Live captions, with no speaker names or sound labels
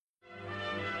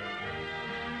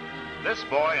This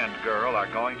boy and girl are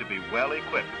going to be well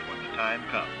equipped when the time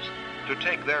comes to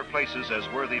take their places as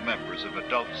worthy members of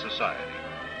adult society.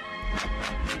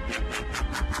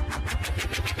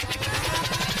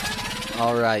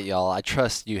 All right, y'all. I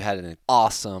trust you had an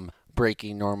awesome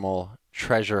Breaking Normal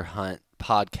treasure hunt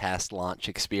podcast launch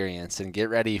experience, and get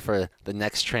ready for the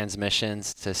next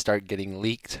transmissions to start getting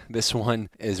leaked. This one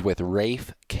is with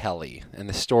Rafe Kelley, and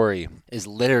the story is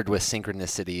littered with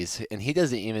synchronicities, and he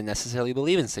doesn't even necessarily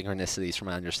believe in synchronicities from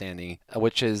my understanding,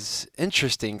 which is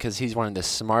interesting because he's one of the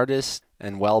smartest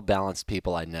and well-balanced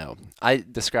people I know. I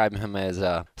describe him as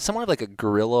somewhat like a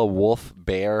gorilla wolf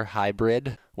bear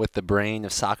hybrid with the brain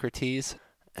of Socrates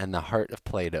and the heart of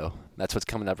Plato. That's what's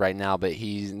coming up right now, but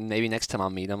maybe next time I'll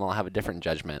meet him, I'll have a different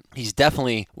judgment. He's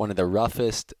definitely one of the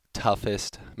roughest,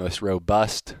 toughest, most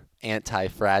robust,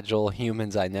 anti-fragile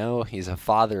humans I know. He's a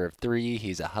father of 3.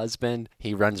 He's a husband.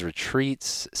 He runs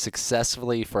retreats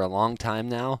successfully for a long time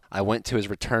now. I went to his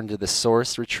Return to the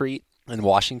Source retreat in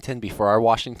Washington before our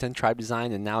Washington Tribe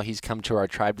Design, and now he's come to our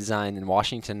Tribe Design in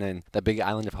Washington and the big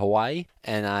island of Hawaii,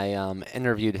 and I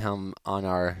interviewed him on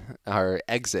our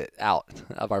exit out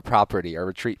of our property,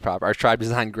 our Tribe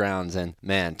Design grounds, and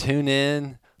man, tune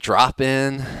in, drop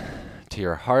in to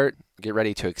your heart, get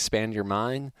ready to expand your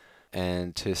mind,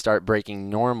 and to start breaking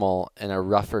normal in a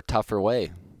rougher, tougher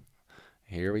way.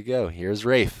 Here we go. Here's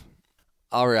Rafe.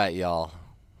 All right, y'all.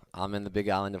 I'm in the big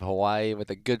island of Hawaii with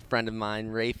a good friend of mine,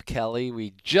 Rafe Kelley.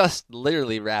 We just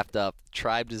literally wrapped up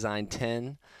Tribe Design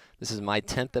 10. This is my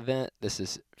 10th event. This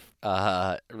is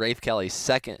Rafe Kelley's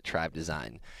second Tribe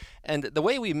Design. And the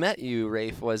way we met you,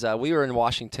 Rafe, was we were in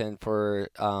Washington for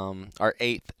our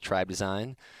 8th Tribe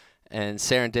Design. And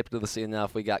serendipitously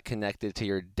enough, we got connected to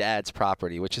your dad's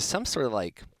property, which is some sort of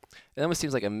like, it almost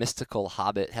seems like a mystical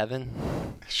hobbit heaven.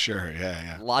 Sure,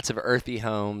 yeah. Lots of earthy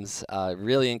homes,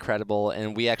 really incredible.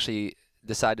 And we actually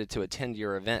decided to attend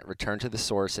your event, Return to the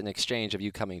Source, in exchange of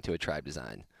you coming to a Tribe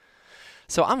Design.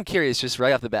 So I'm curious, just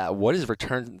right off the bat, what does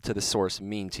Return to the Source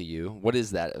mean to you? What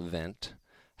is that event?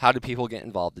 How do people get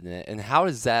involved in it? And how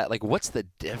is that, like, what's the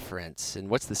difference and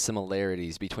what's the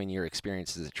similarities between your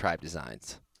experiences at Tribe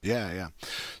Designs? Yeah.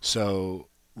 So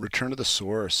Return to the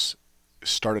Source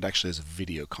started actually as a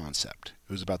video concept.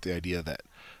 It was about the idea that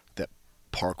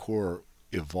parkour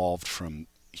evolved from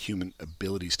human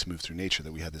abilities to move through nature,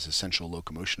 that we had this essential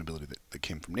locomotion ability that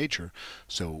came from nature,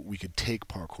 so we could take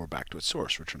parkour back to its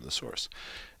source, return to the source.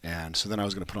 And so then I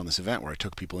was going to put on this event where I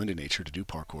took people into nature to do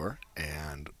parkour,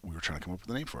 and we were trying to come up with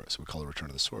a name for it, so we called it Return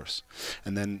to the Source.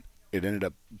 And then it ended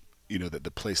up, that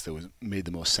the place that made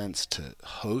the most sense to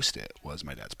host it was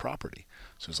my dad's property.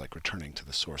 So it was like returning to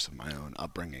the source of my own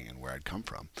upbringing and where I'd come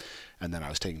from. And then I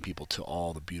was taking people to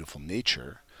all the beautiful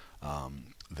nature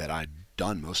that I'd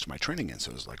done most of my training in.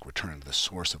 So it was like returning to the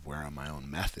source of where my own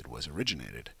method was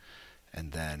originated.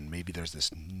 And then maybe there's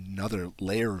this another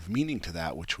layer of meaning to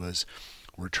that, which was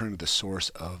returning to the source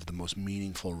of the most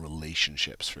meaningful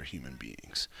relationships for human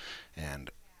beings.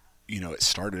 And it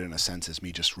started in a sense as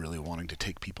me just really wanting to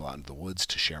take people out into the woods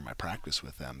to share my practice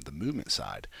with them, the movement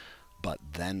side. But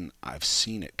then I've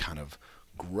seen it kind of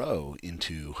grow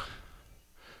into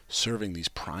serving these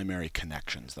primary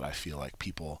connections that I feel like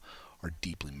people are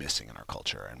deeply missing in our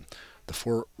culture. And the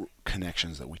 4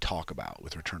 connections that we talk about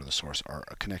with Return to the Source are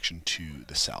a connection to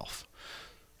the self,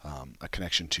 a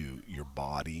connection to your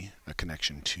body, a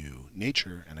connection to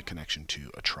nature, and a connection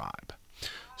to a tribe.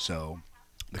 So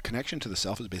the connection to the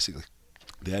self is basically,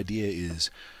 the idea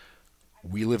is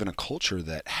we live in a culture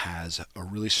that has a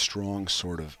really strong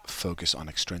sort of focus on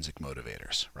extrinsic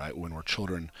motivators, right? When we're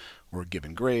children, we're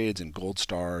given grades and gold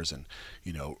stars and,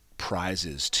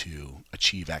 prizes to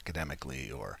achieve academically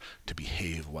or to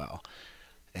behave well.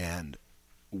 And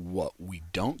what we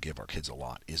don't give our kids a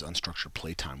lot is unstructured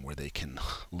playtime where they can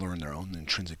learn their own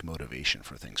intrinsic motivation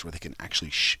for things, where they can actually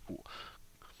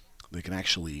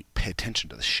pay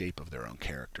attention to the shape of their own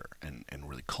character and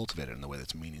really cultivate it in the way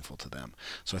that's meaningful to them.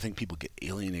 So I think people get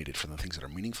alienated from the things that are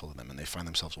meaningful to them, and they find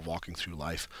themselves walking through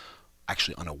life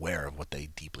actually unaware of what they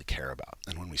deeply care about.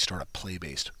 And when we start a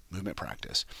play-based movement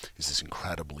practice, is this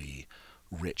incredibly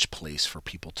rich place for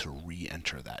people to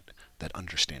re-enter that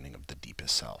understanding of the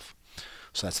deepest self.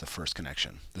 So that's the first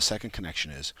connection. The second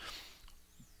connection is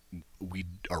we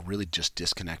are really just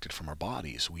disconnected from our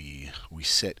bodies. We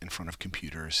sit in front of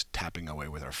computers tapping away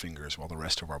with our fingers while the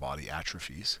rest of our body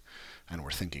atrophies, and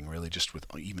we're thinking really just with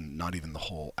not even the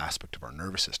whole aspect of our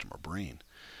nervous system or brain,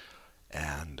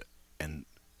 and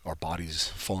our bodies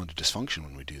fall into dysfunction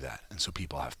when we do that. And so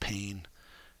people have pain,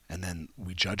 and then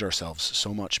we judge ourselves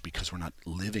so much because we're not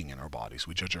living in our bodies.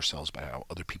 We judge ourselves by how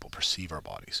other people perceive our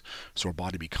bodies. So our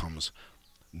body becomes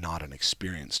not an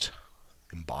experienced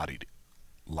embodied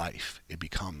life, it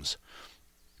becomes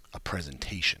a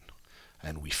presentation,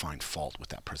 and we find fault with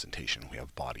that presentation. We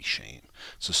have body shame.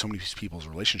 So many people's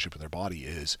relationship with their body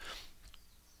is,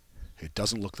 it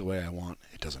doesn't look the way I want,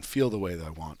 it doesn't feel the way that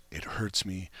I want, it hurts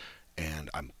me, and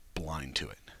I'm blind to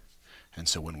it. And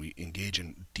so when we engage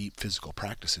in deep physical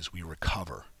practices, we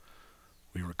recover.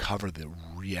 We recover the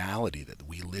reality that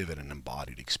we live in an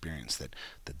embodied experience, that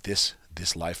this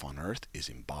life on earth is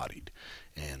embodied.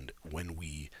 And when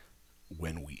we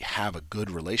have a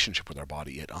good relationship with our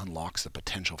body, it unlocks the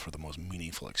potential for the most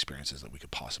meaningful experiences that we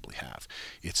could possibly have.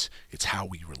 It's how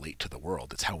we relate to the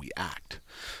world. It's how we act.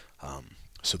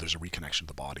 So there's a reconnection to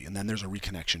the body, and then there's a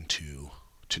reconnection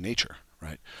to nature,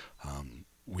 right?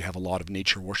 We have a lot of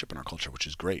nature worship in our culture, which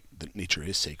is great. That nature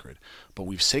is sacred, but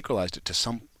we've sacralized it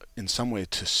in some way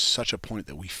to such a point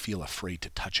that we feel afraid to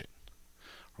touch it,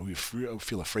 or we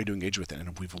feel afraid to engage with it,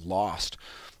 and we've lost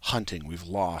hunting, we've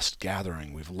lost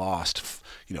gathering, we've lost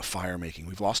fire making,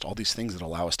 we've lost all these things that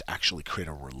allow us to actually create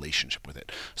a relationship with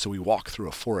it. So we walk through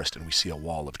a forest and we see a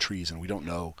wall of trees, and we don't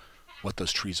know what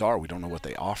those trees are, we don't know what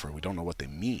they offer, we don't know what they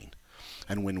mean.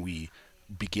 And when we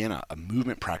begin a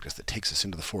movement practice that takes us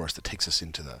into the forest, that takes us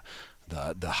into the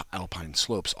alpine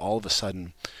slopes, all of a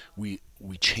sudden we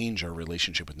change our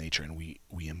relationship with nature, and we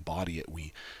embody it.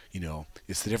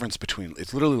 It's the difference between,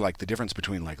 it's literally like the difference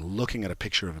between like looking at a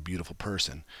picture of a beautiful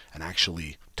person and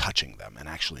actually touching them and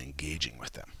actually engaging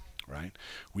with them, right?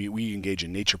 We engage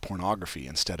in nature pornography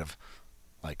instead of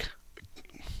like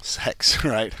sex,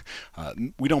 right?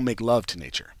 We don't make love to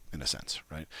nature, in a sense,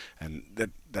 right? And that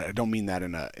I don't mean that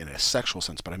in a sexual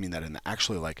sense, but I mean that in the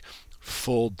actually like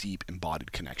full, deep,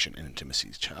 embodied connection and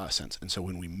intimacy sense. And so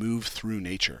when we move through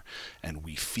nature and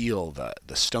we feel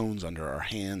the stones under our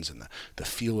hands and the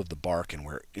feel of the bark, and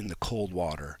we're in the cold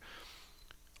water,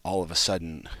 all of a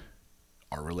sudden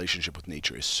our relationship with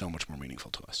nature is so much more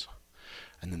meaningful to us.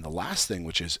 And then the last thing,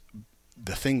 which is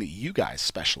the thing that you guys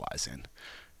specialize in,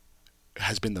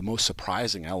 has been the most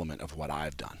surprising element of what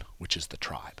I've done, which is the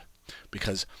tribe.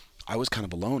 Because I was kind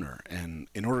of a loner, and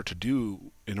in order to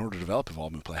develop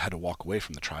Evolve Move Play, I had to walk away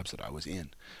from the tribes that I was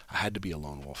in. I had to be a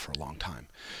lone wolf for a long time.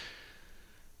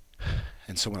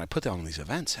 And so when I put down these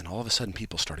events, and all of a sudden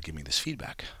people started giving me this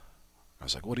feedback, I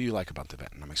was like, what do you like about the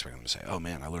event? And I'm expecting them to say, oh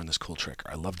man, I learned this cool trick,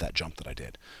 or I loved that jump that I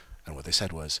did. And what they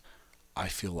said was, I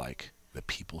feel like the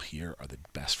people here are the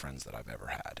best friends that I've ever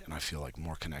had, and I feel like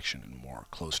more connection and more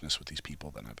closeness with these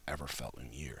people than I've ever felt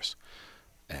in years.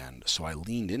 And so I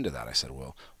leaned into that. I said,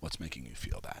 well, what's making you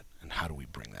feel that, and how do we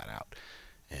bring that out?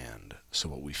 And so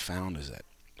what we found is that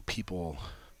people,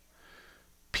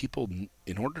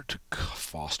 in order to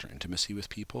foster intimacy with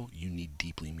people, you need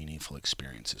deeply meaningful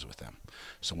experiences with them.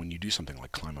 So when you do something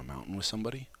like climb a mountain with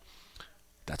somebody,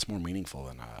 that's more meaningful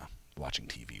than watching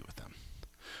TV with them.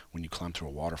 When you climb through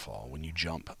a waterfall, when you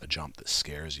jump a jump that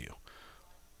scares you,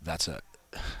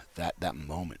 that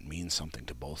moment means something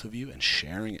to both of you, and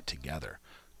sharing it together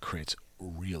creates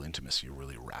real intimacy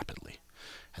really rapidly.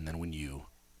 And then when you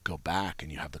go back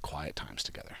and you have the quiet times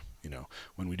together,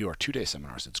 when we do our 2-day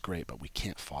seminars, it's great, but we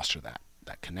can't foster that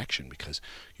connection because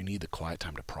you need the quiet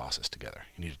time to process together.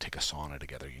 You need to take a sauna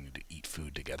together. You need to eat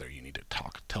food together. You need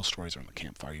to tell stories around the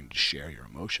campfire. You need to share your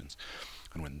emotions.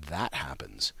 And when that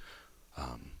happens,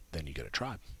 then you get a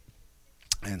tribe.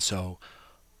 And so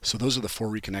those are the 4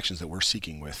 reconnections that we're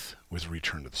seeking with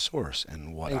Return to the Source.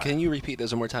 And can you repeat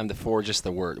those one more time? The 4, just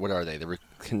the word. What are they? The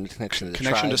connection to the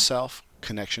connection tribe? to self,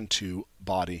 connection to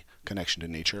body, connection to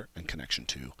nature, and connection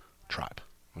to tribe.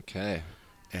 Okay.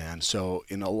 And so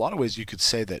in a lot of ways, you could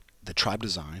say that the tribe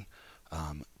design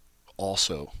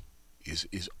also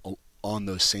is on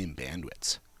those same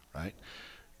bandwidths, right?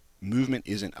 Movement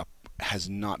has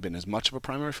not been as much of a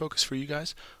primary focus for you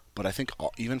guys, but I think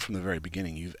even from the very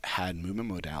beginning, you've had movement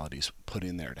modalities put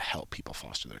in there to help people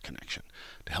foster their connection,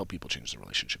 to help people change their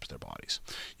relationships with their bodies.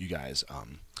 You guys,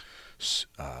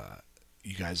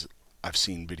 I've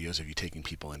seen videos of you taking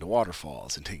people into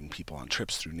waterfalls and taking people on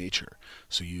trips through nature.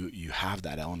 So you have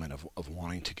that element of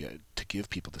wanting to give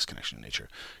people this connection to nature.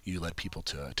 You led people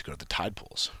to go to the tide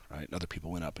pools, right? Other people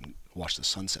went up and watched the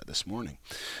sunset this morning.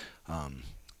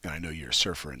 And I know you're a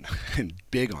surfer and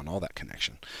big on all that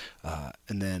connection.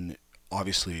 And then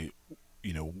obviously,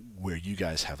 where you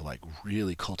guys have like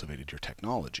really cultivated your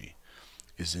technology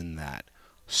is in that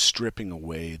stripping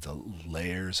away the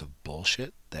layers of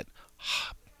bullshit that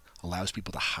allows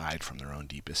people to hide from their own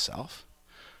deepest self,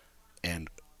 and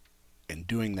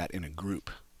doing that in a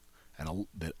group, and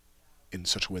that in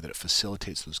such a way that it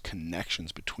facilitates those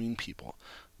connections between people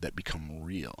that become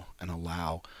real and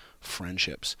allow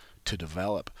friendships to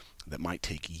develop that might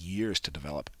take years to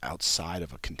develop outside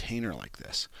of a container like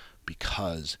this,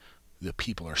 because the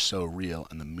people are so real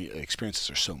and the experiences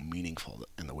are so meaningful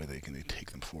in the way they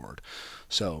take them forward.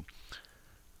 So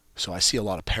I see a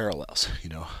lot of parallels,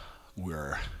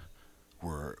 where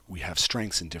we have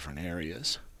strengths in different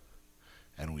areas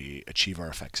and we achieve our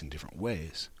effects in different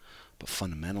ways, but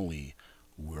fundamentally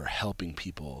we're helping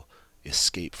people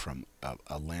escape from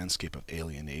a landscape of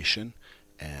alienation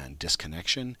and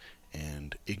disconnection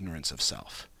and ignorance of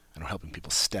self, and we're helping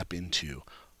people step into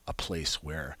a place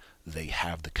where they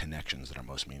have the connections that are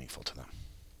most meaningful to them.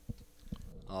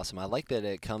 Awesome. I like that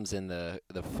it comes in the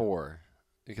 4,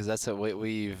 because that's what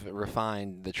we've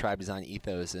refined the tribe design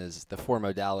ethos is the 4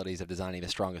 modalities of designing the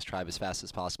strongest tribe as fast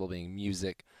as possible, being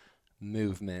music,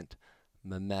 movement,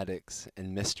 memetics,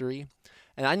 and mystery.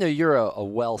 And I know you're a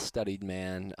well-studied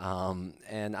man,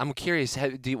 and I'm curious,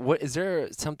 what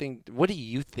do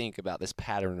you think about this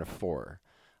pattern of 4?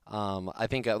 I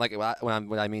think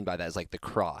what I mean by that is like the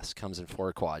cross comes in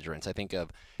 4 quadrants. I think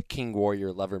of king,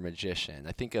 warrior, lover, magician.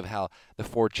 I think of how the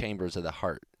 4 chambers of the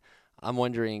heart. I'm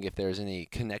wondering if there's any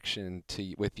connection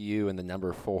with you and the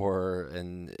number 4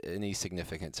 and any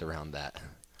significance around that.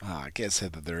 I can't say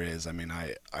that there is. I mean,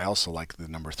 I also like the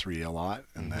number 3 a lot,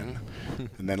 and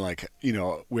then like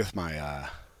with my,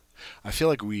 I feel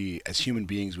like we as human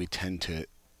beings we tend to,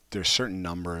 there's certain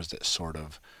numbers that sort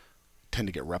of tend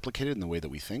to get replicated in the way that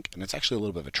we think, and it's actually a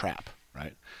little bit of a trap,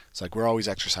 right? It's like we're always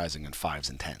exercising in 5s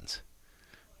and 10s,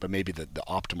 but maybe the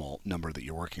optimal number that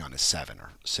you're working on is 7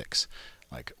 or 6.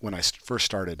 Like when I first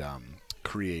started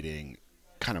creating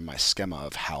kind of my schema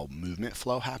of how movement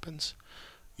flow happens,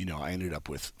 I ended up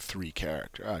with 3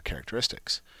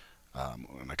 characteristics,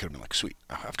 and I could have been like, sweet,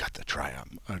 I've got the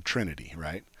trinity,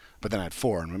 right? But then I had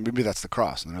 4, and maybe that's the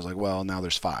cross, and I was like, well, now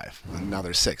there's 5, and now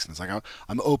there's 6, and it's like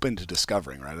I'm open to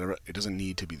discovering, right? It doesn't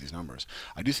need to be these numbers.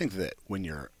 I do think that when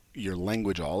your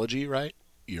languageology, right,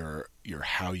 your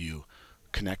how you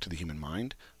connect to the human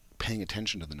mind, paying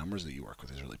attention to the numbers that you work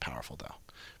with is really powerful, though,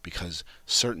 because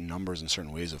certain numbers and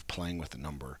certain ways of playing with the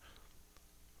number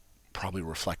probably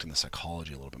reflect in the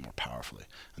psychology a little bit more powerfully.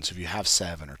 And so if you have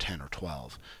 7 or 10 or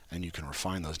 12, and you can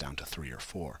refine those down to 3 or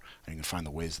 4, and you can find the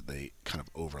ways that they kind of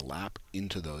overlap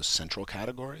into those central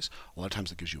categories, a lot of times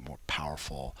it gives you a more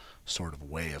powerful sort of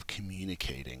way of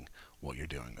communicating what you're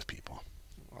doing with people.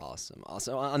 Awesome.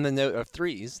 On the note of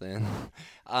 3s, then,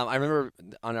 I remember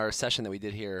on our session that we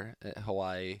did here at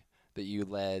Hawaii that you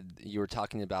led, you were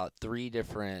talking about 3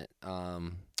 different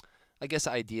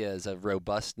ideas of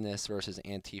robustness versus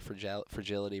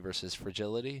anti-fragility versus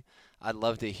fragility. I'd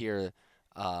love to hear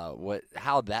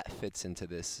how that fits into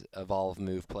this evolve,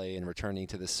 move, play, and returning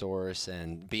to the source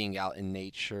and being out in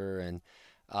nature, and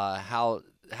how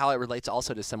it relates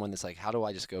also to someone that's like, how do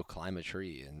I just go climb a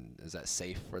tree, and is that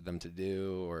safe for them to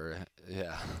do? Or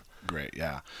Great,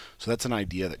 yeah. So that's an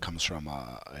idea that comes from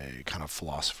a kind of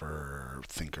philosopher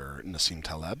thinker, Nassim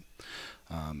Taleb.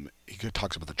 He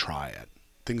talks about the triad.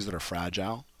 Things that are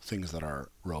fragile, things that are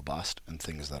robust, and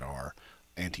things that are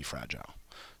anti-fragile.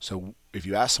 So if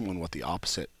you ask someone what the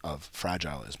opposite of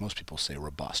fragile is, most people say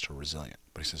robust or resilient.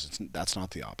 But he says that's not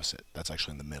the opposite. That's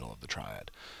actually in the middle of the triad.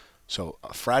 So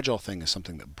a fragile thing is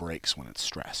something that breaks when it's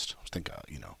stressed. Think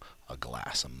a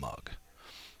glass, a mug.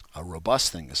 A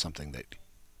robust thing is something that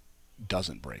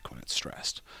doesn't break when it's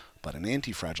stressed. But an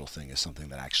anti-fragile thing is something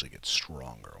that actually gets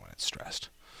stronger when it's stressed.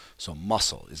 So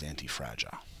muscle is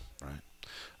anti-fragile, right?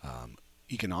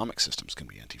 Economic systems can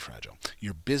be anti-fragile.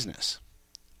 Your business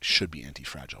should be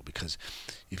anti-fragile, because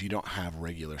if you don't have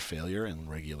regular failure and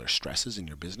regular stresses in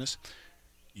your business,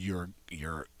 you're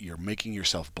making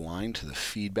yourself blind to the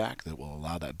feedback that will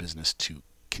allow that business to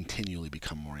continually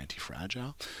become more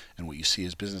anti-fragile. And what you see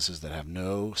is businesses that have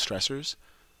no stressors,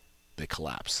 they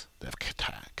collapse. They have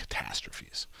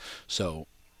catastrophes. So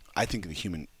I think the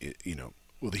human,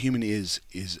 the human is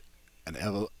an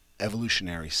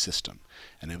evolutionary system,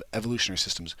 and evolutionary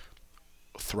systems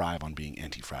thrive on being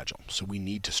anti-fragile. So we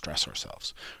need to stress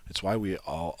ourselves. It's why we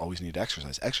always need to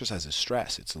exercise. Exercise is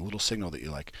stress. It's a little signal that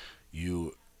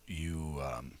you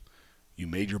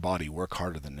made your body work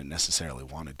harder than it necessarily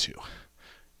wanted to,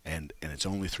 and it's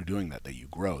only through doing that you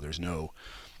grow. There's no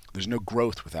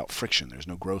growth without friction. There's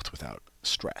no growth without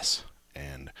stress.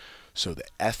 And so the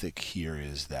ethic here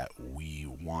is that we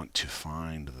want to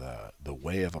find the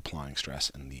way of applying stress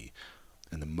and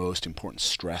the most important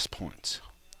stress points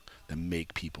that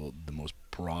make people the most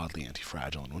broadly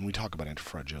anti-fragile. And when we talk about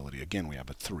anti-fragility, again, we have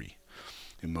 3: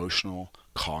 emotional,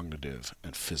 cognitive,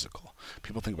 and physical.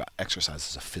 People think about exercise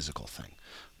as a physical thing,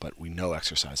 but we know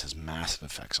exercise has massive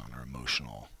effects on our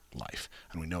emotional life,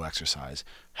 and we know exercise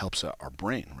helps our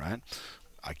brain, right?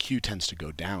 IQ tends to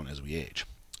go down as we age,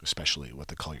 especially what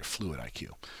they call your fluid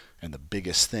IQ. And the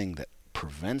biggest thing that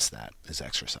prevents that is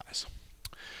exercise.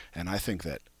 And I think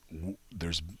that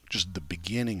there's just the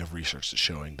beginning of research that's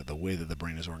showing that the way that the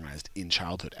brain is organized in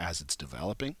childhood as it's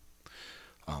developing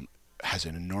has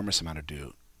an enormous amount to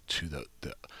do to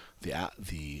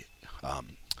the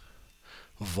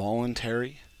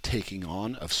voluntary taking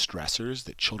on of stressors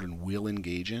that children will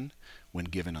engage in when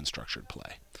given unstructured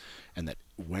play. And that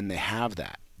when they have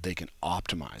that, they can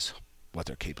optimize what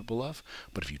they're capable of.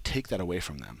 But if you take that away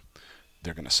from them,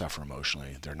 they're going to suffer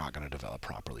emotionally. They're not going to develop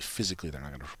properly. Physically, they're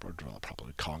not going to develop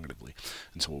properly cognitively.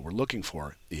 And so what we're looking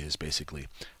for is basically,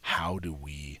 how do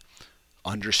we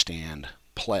understand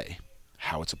play,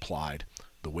 how it's applied,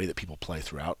 the way that people play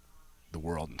throughout the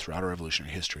world and throughout our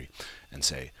evolutionary history, and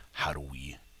say, how do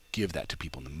we give that to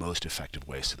people in the most effective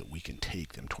way so that we can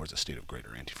take them towards a state of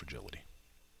greater anti-fragility.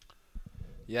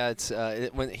 Yeah,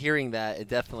 when hearing that, it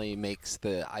definitely makes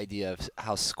the idea of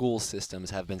how school systems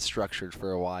have been structured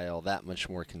for a while that much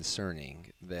more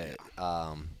concerning. That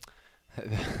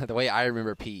the way I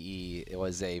remember PE, it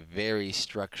was a very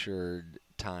structured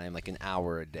time, like an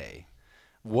hour a day.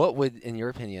 What would, in your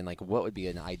opinion, what would be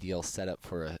an ideal setup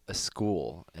for a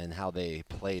school and how they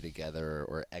play together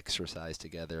or exercise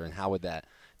together, and how would that?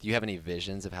 Do you have any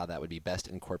visions of how that would be best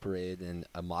incorporated in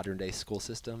a modern day school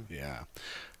system? Yeah.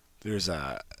 There's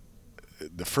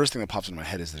the first thing that pops in my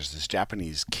head is there's this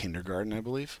Japanese kindergarten, I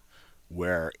believe,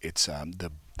 where it's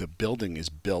the building is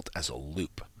built as a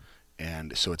loop,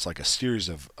 and so it's like a series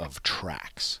of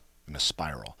tracks in a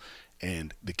spiral,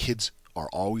 and the kids are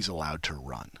always allowed to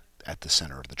run at the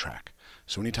center of the track.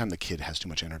 So anytime the kid has too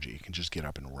much energy, he can just get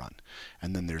up and run,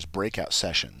 and then there's breakout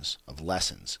sessions of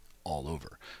lessons all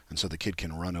over. And so the kid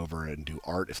can run over and do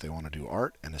art if they want to do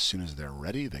art, and as soon as they're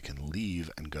ready, they can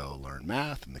leave and go learn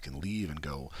math, and they can leave and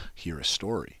go hear a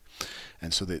story.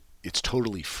 And so that it's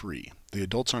totally free. The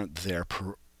adults aren't there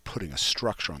putting a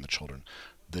structure on the children.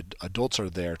 The adults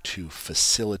are there to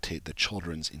facilitate the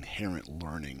children's inherent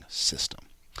learning system.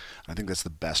 I think that's the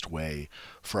best way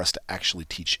for us to actually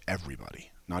teach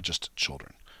everybody, not just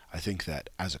children. I think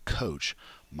that as a coach,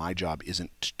 my job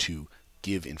isn't to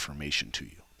give information to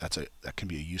you. That can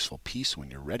be a useful piece when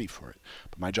you're ready for it.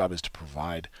 But my job is to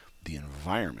provide the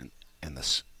environment and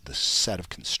the set of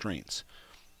constraints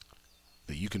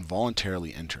that you can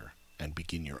voluntarily enter and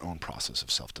begin your own process of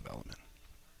self-development.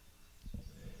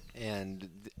 And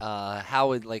how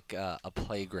would a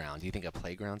playground? Do you think a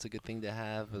playground's a good thing to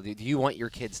have? Do you want your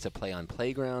kids to play on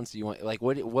playgrounds? Do you want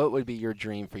what would be your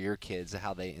dream for your kids,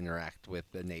 how they interact with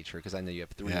the nature? Because I know you have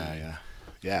three.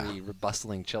 Three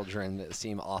bustling children that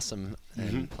seem awesome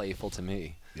and playful to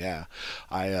me. Yeah,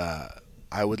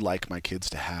 I would like my kids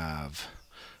to have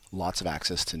lots of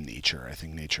access to nature. I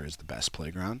think nature is the best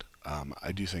playground.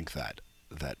 I do think that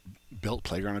built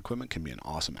playground equipment can be an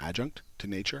awesome adjunct to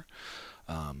nature.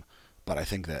 But I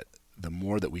think that the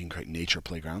more that we can create nature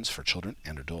playgrounds for children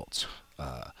and adults,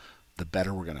 the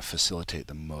better we're going to facilitate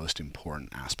the most important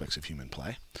aspects of human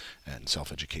play and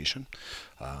self-education.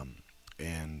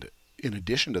 And in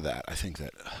addition to that, I think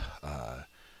that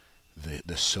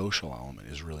the social element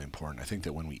is really important. I think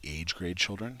that when we age grade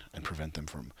children and prevent them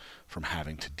from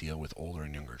having to deal with older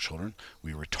and younger children,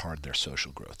 we retard their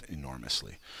social growth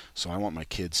enormously. So I want my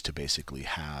kids to basically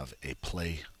have a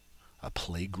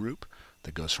play group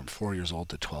that goes from 4 years old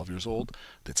to 12 years old,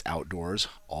 that's outdoors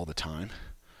all the time,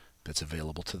 that's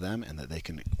available to them, and that they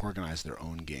can organize their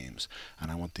own games. And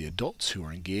I want the adults who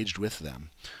are engaged with them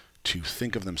to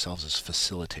think of themselves as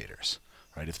facilitators,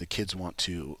 right? If the kids want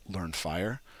to learn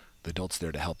fire, the adult's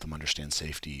there to help them understand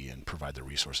safety and provide the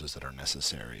resources that are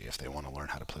necessary. If they want to learn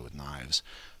how to play with knives,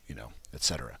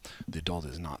 etc. The adult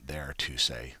is not there to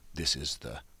say, this is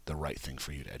the right thing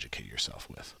for you to educate yourself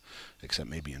with, except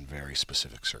maybe in very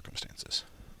specific circumstances.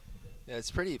 Yeah,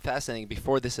 it's pretty fascinating.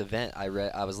 Before this event, I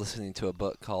was listening to a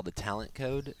book called The Talent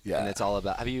Code, and it's all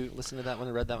about. Have you listened to that one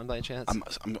or read that one by any chance?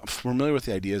 I'm familiar with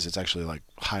the ideas. It's actually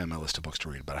high on my list of books to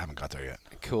read, but I haven't got there yet.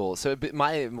 Cool. So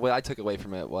what I took away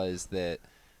from it was that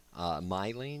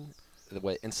myelin,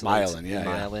 what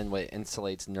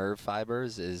insulates nerve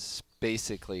fibers, is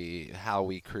basically how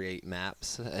we create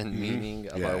maps and meaning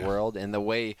of our world. And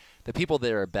the people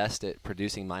that are best at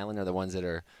producing myelin are the ones that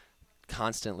are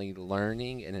constantly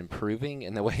learning and improving,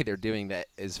 and the way they're doing that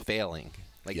is failing,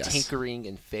 tinkering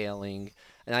and failing.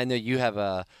 And I know you have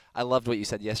I loved what you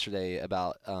said yesterday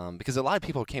about because a lot of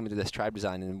people came into this tribe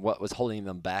design, and what was holding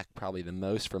them back probably the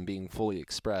most from being fully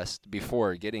expressed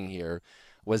before getting here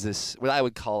was this, what I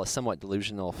would call a somewhat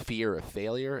delusional fear of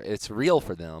failure. It's real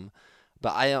for them,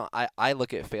 But I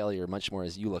look at failure much more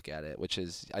as you look at it, which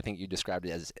is, I think you described it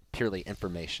as purely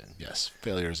information. Yes,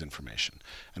 failure is information.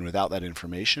 And without that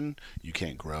information, you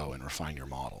can't grow and refine your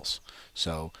models.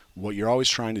 So what you're always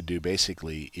trying to do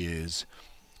basically is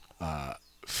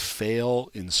fail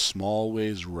in small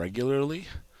ways regularly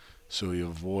so you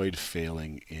avoid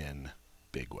failing in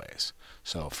big ways.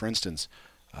 So for instance,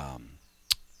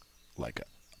 like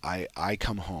I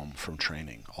come home from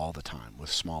training all the time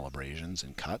with small abrasions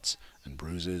and cuts and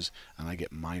bruises, and I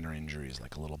get minor injuries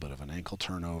like a little bit of an ankle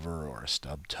turnover or a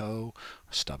stubbed toe,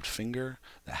 a stubbed finger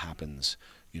that happens,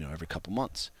 every couple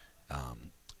months.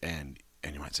 And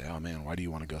you might say, oh man, why do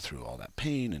you want to go through all that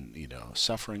pain and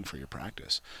suffering for your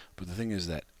practice? But the thing is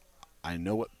that I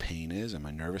know what pain is, and my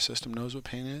nervous system knows what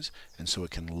pain is, and so it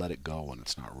can let it go when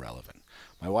it's not relevant.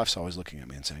 My wife's always looking at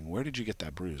me and saying, where did you get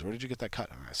that bruise? Where did you get that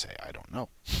cut? And I say, I don't know,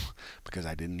 because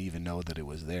I didn't even know that it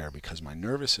was there, because my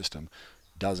nervous system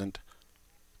doesn't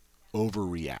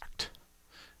overreact.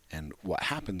 And what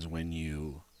happens when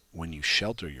you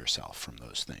shelter yourself from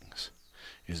those things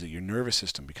is that your nervous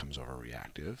system becomes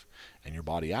overreactive, and your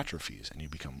body atrophies, and you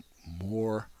become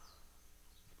more,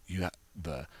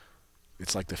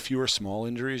 it's like the fewer small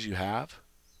injuries you have,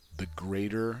 the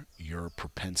greater your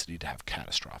propensity to have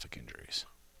catastrophic injuries.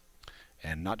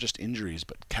 And not just injuries,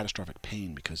 but catastrophic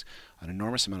pain, because an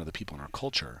enormous amount of the people in our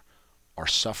culture are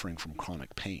suffering from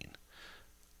chronic pain.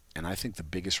 And I think the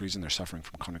biggest reason they're suffering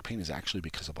from chronic pain is actually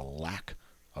because of a lack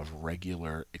of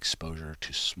regular exposure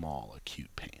to small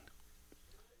acute pain.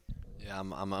 Yeah,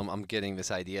 I'm getting this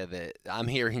idea that I'm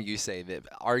hearing you say that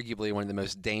arguably one of the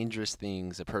most dangerous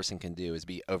things a person can do is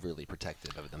be overly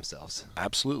protective of themselves.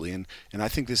 Absolutely, and I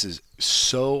think this is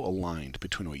so aligned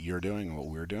between what you're doing and what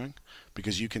we're doing,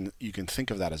 because you can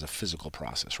think of that as a physical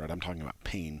process, right? I'm talking about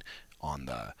pain on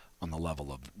the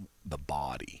level of the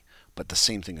body, but the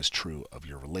same thing is true of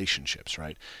your relationships,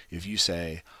 right? If you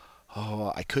say,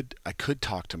 oh, I could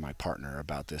talk to my partner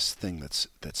about this thing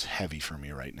that's heavy for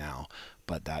me right now,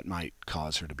 but that might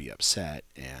cause her to be upset,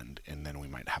 and then we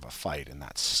might have a fight, and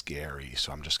that's scary.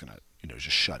 So I'm just gonna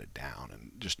just shut it down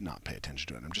and just not pay attention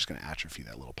to it. I'm just gonna atrophy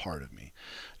that little part of me.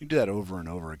 You do that over and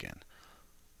over again.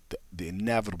 The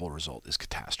inevitable result is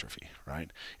catastrophe,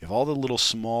 right? If all the little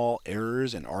small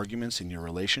errors and arguments in your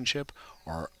relationship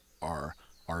are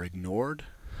ignored,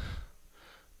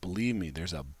 believe me,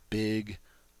 there's a big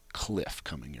cliff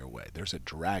coming your way. There's a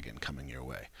dragon coming your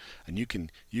way, and you can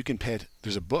pay it.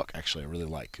 There's a book actually I really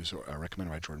like. It's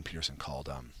recommended by Jordan Peterson called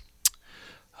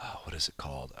what is it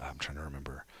called? I'm trying to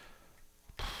remember.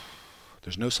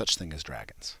 There's No Such Thing as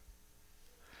Dragons.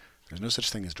 There's No Such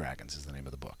Thing as Dragons is the name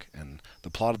of the book, and the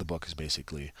plot of the book is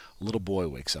basically a little boy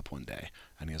wakes up one day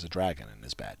and he has a dragon in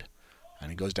his bed, and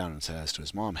he goes down and says to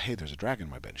his mom, "Hey, there's a dragon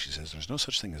in my bed." And she says, "There's no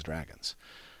such thing as dragons."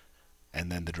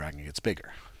 And then the dragon gets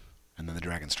bigger. And then the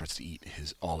dragon starts to eat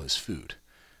all his food.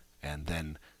 And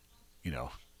then,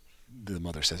 the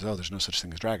mother says, "Oh, there's no such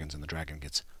thing as dragons." And the dragon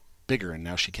gets bigger, and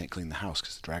now she can't clean the house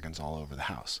because the dragon's all over the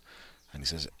house. And he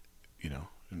says,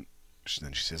 and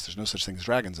then she says, "There's no such thing as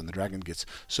dragons." And the dragon gets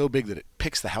so big that it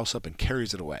picks the house up and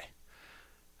carries it away.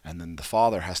 And then the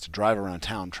father has to drive around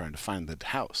town trying to find the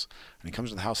house. And he comes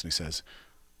to the house and he says,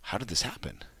 "How did this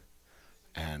happen?"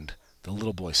 And the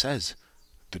little boy says,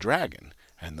 "The dragon."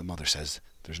 And the mother says,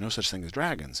 "There's no such thing as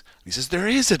dragons." And he says, "There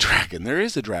is a dragon. There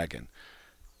is a dragon."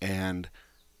 And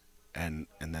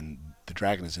then the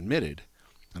dragon is admitted,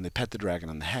 and they pet the dragon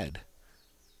on the head,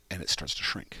 and it starts to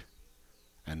shrink.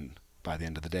 And by the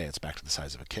end of the day, it's back to the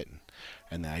size of a kitten.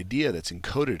 And the idea that's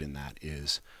encoded in that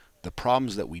is the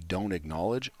problems that we don't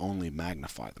acknowledge only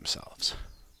magnify themselves.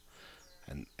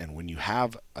 And when you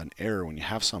have an error, when you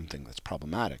have something that's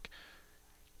problematic,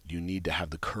 you need to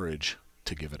have the courage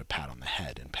to give it a pat on the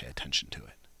head and pay attention to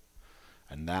it.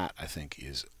 And that, I think,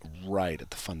 is right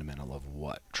at the fundamental of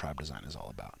what tribe design is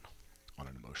all about on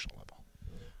an emotional level.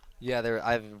 Yeah,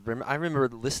 I remember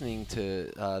listening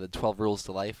to the 12 Rules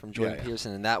to Life from Jordan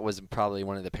Peterson, and that was probably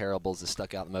one of the parables that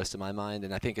stuck out the most in my mind.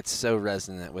 And I think it's so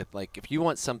resonant with, like, if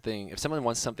someone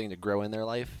wants something to grow in their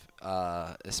life,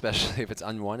 especially if it's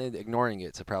unwanted, ignoring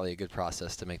it's probably a good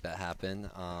process to make that happen.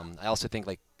 I also think,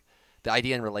 like, the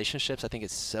idea in relationships, I think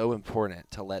it's so important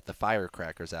to let the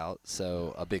firecrackers out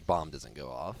so a big bomb doesn't go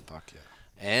off. Fuck yeah.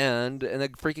 And in a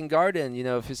freaking garden,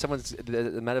 if someone's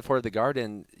the metaphor of the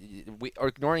garden,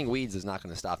 ignoring weeds is not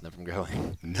going to stop them from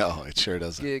growing. No, it sure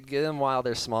doesn't. Get them while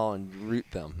they're small and root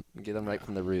them. Get them right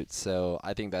from the roots. So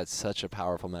I think that's such a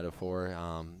powerful metaphor,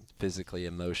 physically,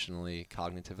 emotionally,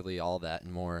 cognitively, all that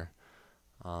and more.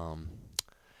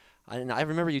 I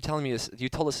remember you telling me this. You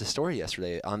told us a story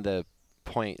yesterday on the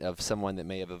point of someone that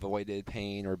may have avoided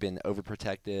pain or been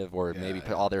overprotective or maybe put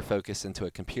yeah. all their focus into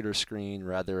a computer screen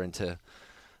rather into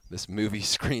this movie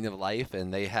screen of life,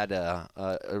 and they had a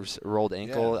rolled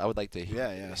ankle. I would like to hear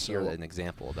an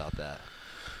example about that.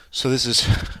 So this is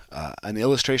an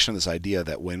illustration of this idea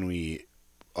that when we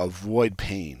avoid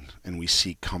pain and we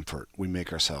seek comfort, we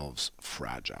make ourselves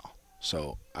fragile.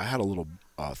 So I had a little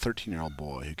 13-year-old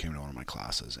boy who came to one of my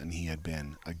classes, and he had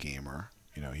been a gamer.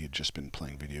 You know, he had just been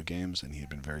playing video games, and he had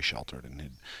been very sheltered and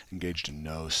had engaged in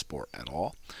no sport at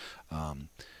all,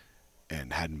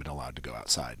 and hadn't been allowed to go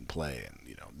outside and play. And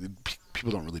you know,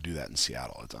 people don't really do that in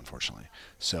Seattle, it's unfortunately.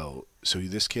 So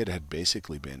this kid had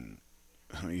basically been,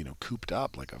 you know, cooped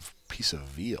up like a piece of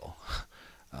veal,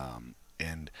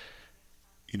 and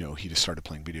you know, he just started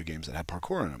playing video games that had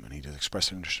parkour in them, and he just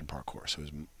expressed an interest in parkour. So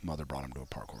his mother brought him to a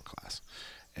parkour class,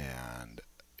 and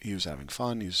he was having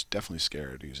fun. He was definitely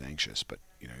scared. He was anxious, but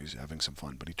you know, he was having some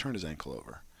fun. But he turned his ankle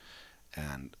over,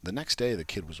 and the next day the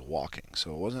kid was walking.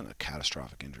 So it wasn't a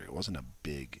catastrophic injury. It wasn't a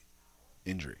big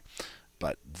injury,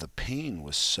 but the pain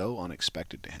was so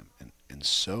unexpected to him and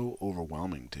so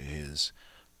overwhelming to his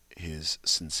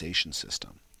sensation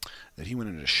system that he went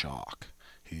into shock.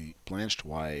 He blanched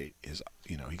white.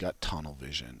 He got tunnel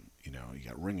vision. You know, he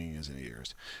got ringing in his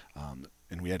ears,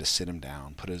 and we had to sit him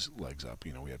down, put his legs up.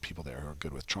 You know, we had people there who are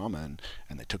good with trauma,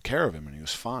 and they took care of him, and he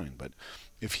was fine. But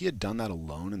if he had done that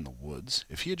alone in the woods,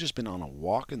 if he had just been on a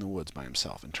walk in the woods by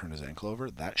himself and turned his ankle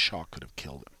over, that shock could have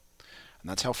killed him. And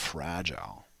that's how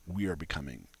fragile we are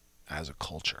becoming as a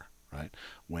culture, right?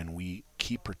 When we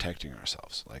keep protecting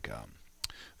ourselves. Like,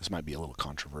 this might be a little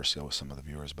controversial with some of the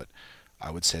viewers, but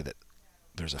I would say that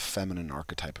there's a feminine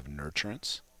archetype of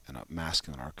nurturance and a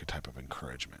masculine archetype of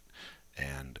encouragement.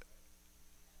 And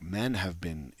men have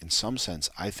been, in some sense,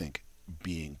 I think,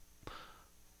 being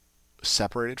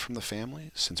separated from the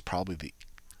family since probably the,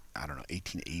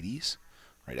 1880s.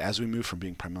 Right? As we move from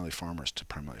being primarily farmers to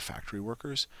primarily factory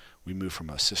workers, we move from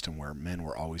a system where men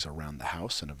were always around the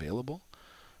house and available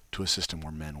to a system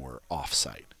where men were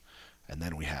off-site. And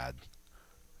then we had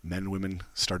men and women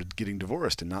started getting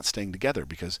divorced and not staying together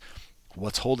because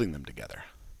what's holding them together?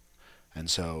 And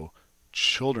so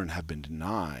children have been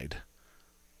denied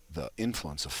the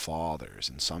influence of fathers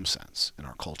in some sense in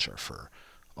our culture for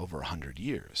over 100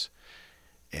 years.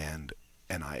 And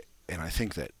I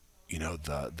think that, you know,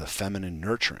 the feminine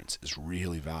nurturance is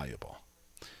really valuable.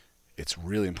 It's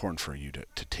really important for you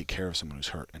to take care of someone who's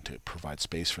hurt and to provide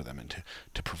space for them and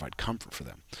to provide comfort for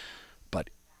them. But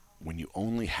when you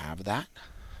only have that,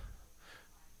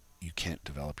 you can't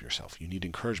develop yourself. You need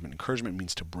encouragement. Encouragement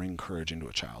means to bring courage into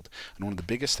a child. And one of the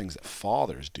biggest things that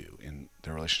fathers do in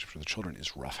their relationship with their children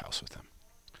is roughhouse with them.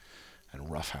 And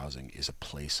roughhousing is a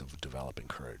place of developing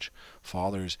courage.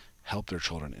 Fathers help their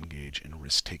children engage in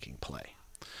risk-taking play.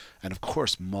 And of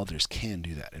course, mothers can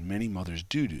do that, and many mothers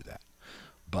do that.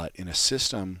 But in a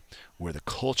system where the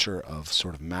culture of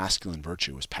sort of masculine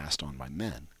virtue was passed on by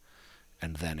men,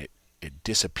 and then it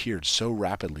disappeared so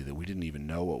rapidly that we didn't even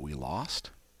know what we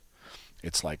lost,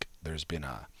 it's like there's been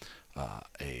a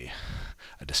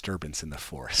disturbance in the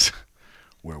force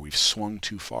where we've swung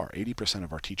too far. 80%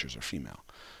 of our teachers are female.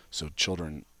 So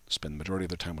children spend the majority of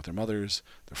their time with their mothers,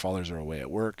 their fathers are away at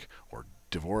work or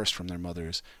divorced from their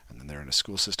mothers, and then they're in a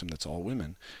school system that's all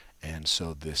women. And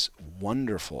so this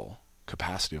wonderful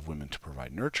capacity of women to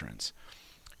provide nurturance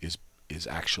is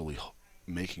actually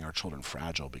making our children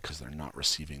fragile because they're not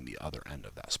receiving the other end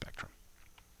of that spectrum.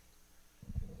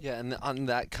 Yeah, and on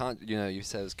that, you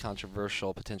said it's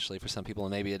controversial potentially for some people,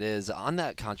 and maybe it is. On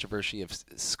that controversy of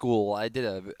school, I did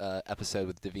a episode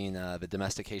with Davina, the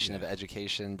domestication of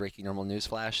education, breaking normal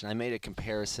newsflash, and I made a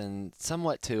comparison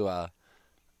somewhat to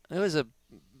it was a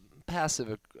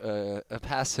passive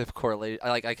correlation.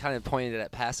 I kind of pointed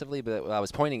at passively, but what I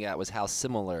was pointing at was how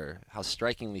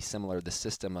strikingly similar the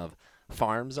system of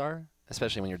farms are,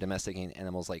 especially when you're domesticating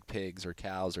animals like pigs or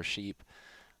cows or sheep.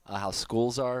 How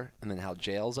schools are, and then how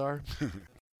jails are.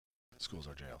 Schools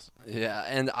are jails. Yeah,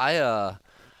 and I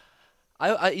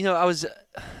was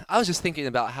just thinking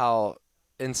about how,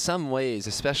 in some ways,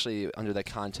 especially under the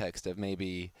context of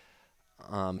maybe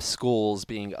schools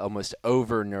being almost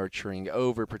over nurturing,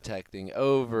 over protecting,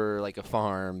 over like a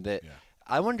farm, that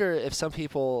I wonder if some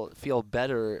people feel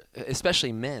better,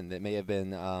 especially men that may have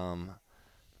been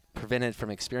prevented from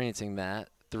experiencing that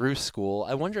through school.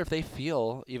 I wonder if they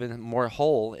feel even more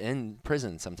whole in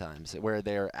prison sometimes, where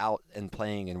they're out and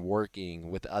playing and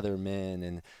working with other men.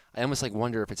 And I almost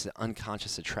wonder if it's an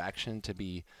unconscious attraction to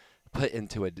be put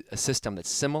into a system that's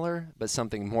similar, but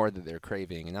something more that they're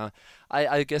craving. And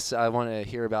I guess I want to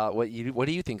hear about what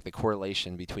do you think the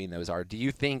correlation between those are? Do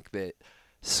you think that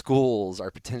schools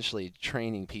are potentially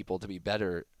training people to be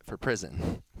better for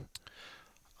prison?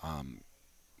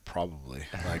 Probably.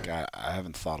 Like I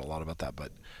haven't thought a lot about that,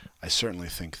 but I certainly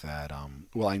think that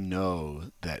well, I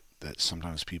know that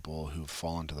sometimes people who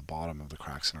fall into the bottom of the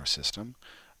cracks in our system,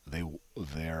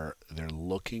 they're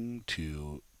looking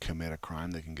to commit a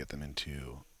crime that can get them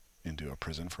into a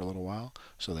prison for a little while,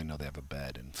 so they know they have a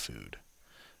bed and food,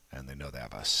 and they know they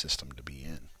have a system to be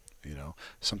in.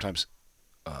 Sometimes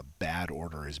bad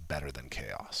order is better than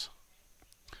chaos.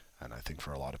 And I think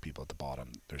for a lot of people at the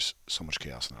bottom, there's so much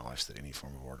chaos in their lives that any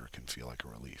form of order can feel like a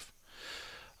relief.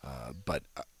 But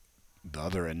the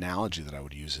other analogy that I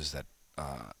would use is that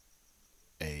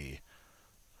a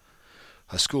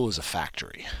school is a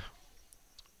factory,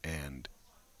 and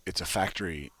it's a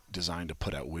factory designed to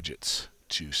put out widgets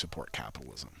to support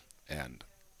capitalism. And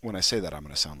when I say that, I'm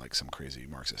going to sound like some crazy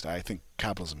Marxist. I think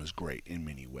capitalism is great in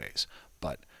many ways,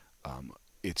 but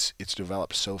it's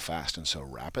developed so fast and so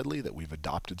rapidly that we've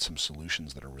adopted some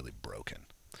solutions that are really broken.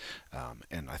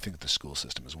 And I think the school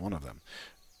system is one of them.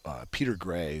 Peter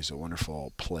Gray is a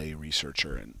wonderful play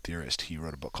researcher and theorist. He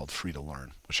wrote a book called Free to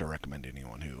Learn, which I recommend to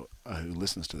anyone who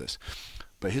listens to this.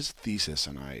 But his thesis,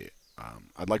 and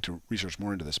I'd like to research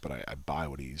more into this, but I buy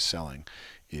what he's selling,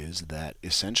 is that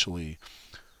essentially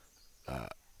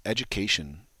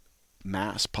education,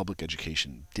 mass public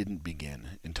education, didn't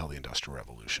begin until the Industrial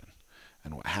Revolution.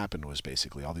 And what happened was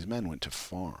basically all these men went to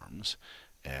farms,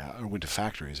 or went to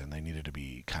factories, and they needed to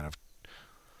be kind of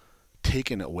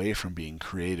taken away from being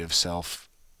creative,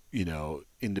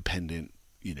 independent,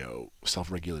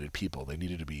 self-regulated people. They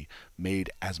needed to be made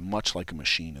as much like a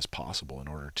machine as possible in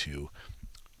order to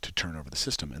turn over the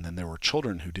system. And then there were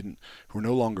children who were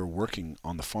no longer working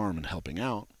on the farm and helping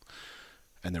out,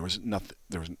 and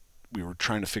we were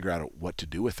trying to figure out what to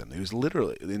do with them. It was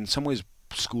literally, in some ways,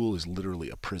 school is literally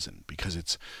a prison, because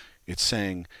it's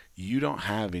saying you don't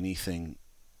have anything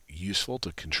useful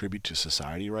to contribute to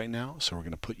society right now, so we're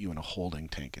going to put you in a holding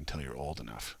tank until you're old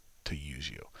enough to use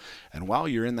you. And while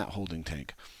you're in that holding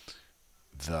tank,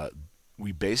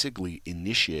 we basically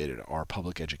initiated our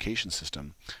public education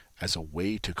system as a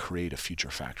way to create a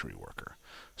future factory worker.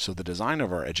 So the design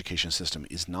of our education system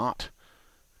is not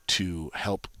to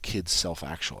help kids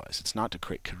self-actualize. It's not to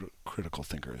create critical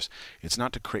thinkers. It's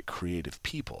not to create creative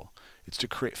people. It's to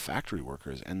create factory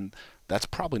workers. And that's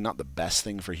probably not the best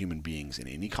thing for human beings in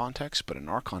any context, but in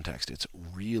our context, it's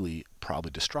really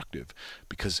probably destructive,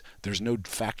 because there's no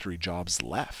factory jobs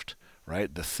left,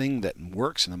 right? The thing that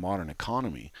works in the modern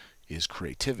economy is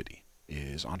creativity,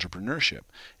 is entrepreneurship.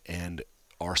 And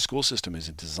our school system is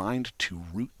designed to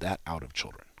root that out of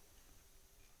children.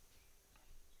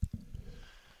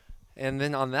 And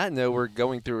then on that note, we're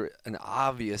going through an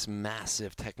obvious,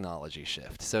 massive technology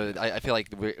shift. So I feel like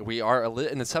we are,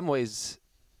 in some ways,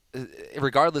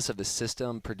 regardless of the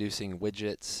system producing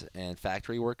widgets and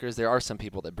factory workers, there are some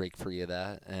people that break free of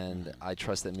that. And I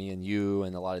trust that me and you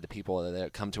and a lot of the people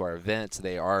that come to our events,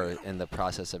 they are in the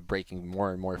process of breaking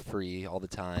more and more free all the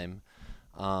time.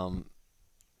 But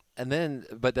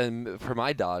then for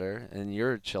my daughter and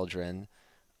your children,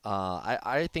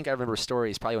 I think I remember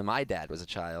stories probably when my dad was a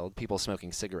child, people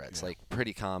smoking cigarettes, like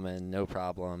pretty common, no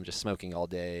problem, just smoking all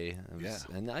day.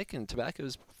 And tobacco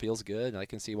feels good. And I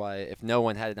can see why, if no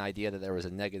one had an idea that there was a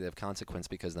negative consequence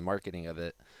because of the marketing of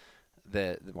it,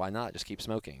 that why not just keep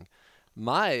smoking?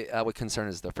 My what concern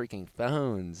is the freaking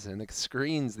phones and the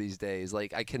screens these days.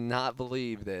 Like, I cannot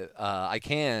believe that I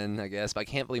guess, but I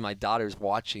can't believe my daughter's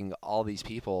watching all these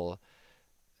people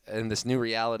and this new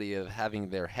reality of having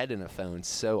their head in a phone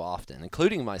so often,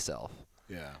 including myself.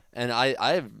 Yeah. And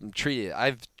I'm treating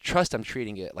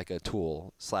it like a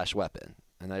tool/weapon.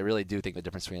 And I really do think the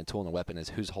difference between a tool and a weapon is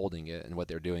who's holding it and what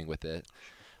they're doing with it.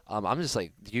 I'm just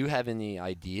like, do you have any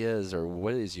ideas, or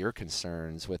what is your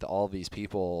concerns with all these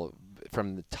people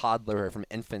from the toddler or from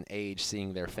infant age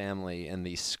seeing their family and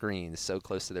these screens so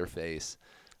close to their face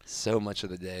so much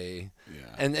of the day?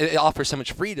 And it offers so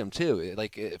much freedom too.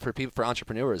 For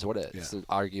entrepreneurs, it's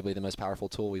arguably the most powerful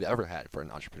tool we've ever had for an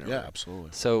entrepreneur. Yeah,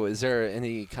 absolutely. So is there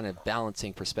any kind of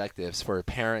balancing perspectives for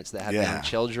parents that have young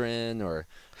children, or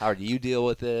how do you deal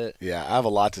with it? Yeah, I have a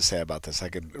lot to say about this.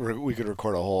 We could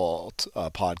record a whole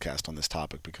podcast on this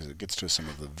topic, because it gets to some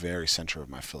of the very center of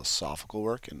my philosophical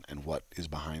work and what is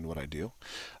behind what I do.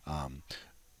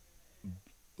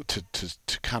 To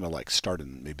kind of like start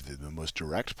in maybe the most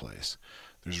direct place,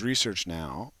 there's research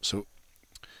now. So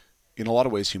in a lot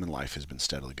of ways, human life has been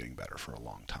steadily getting better for a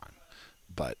long time,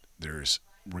 but there's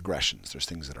regressions. There's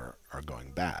things that are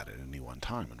going bad at any one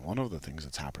time. And one of the things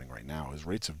that's happening right now is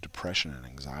rates of depression and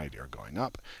anxiety are going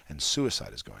up, and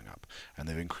suicide is going up. And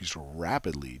they've increased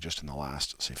rapidly just in the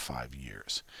last, say, 5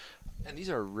 years. And these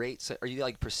are rates. Are you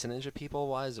like percentage of people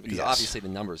wise? Because Yes. obviously the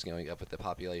number is going up with the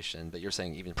population, but you're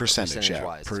saying even Percentage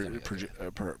wise.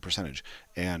 Percentage.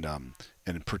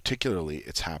 And particularly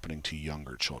it's happening to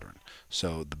younger children.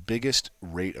 So the biggest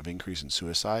rate of increase in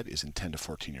suicide is in 10 to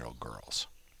 14-year-old girls.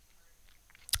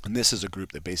 And this is a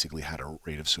group that basically had a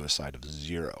rate of suicide of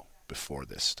 0 before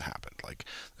this happened. Like,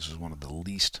 this was one of the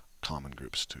least common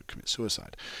groups to commit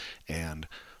suicide. And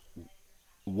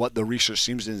what the research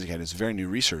seems to indicate, is very new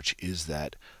research, is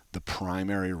that the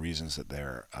primary reasons that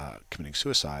they're committing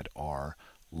suicide are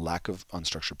lack of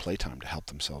unstructured playtime to help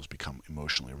themselves become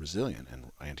emotionally resilient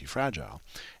and anti-fragile,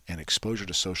 and exposure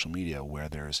to social media where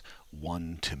there's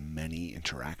one-to-many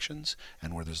interactions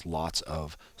and where there's lots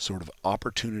of sort of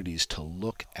opportunities to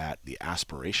look at the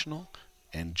aspirational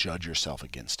and judge yourself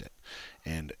against it.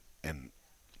 And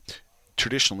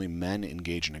traditionally, men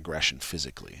engage in aggression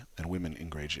physically, and women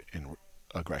engage in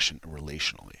aggression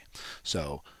relationally.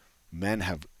 So men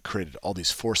have created all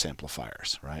these force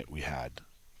amplifiers, right? We had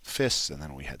fists, and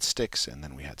then we had sticks, and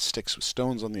then we had sticks with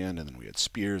stones on the end, and then we had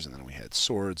spears, and then we had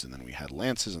swords, and then we had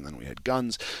lances, and then we had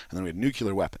guns, and then we had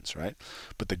nuclear weapons, right?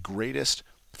 But the greatest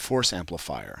force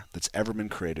amplifier that's ever been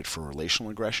created for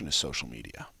relational aggression is social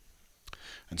media.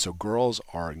 And so girls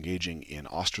are engaging in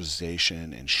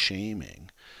ostracization and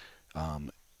shaming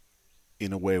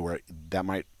in a way where that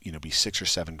might, be 6 or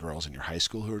 7 girls in your high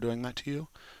school who are doing that to you,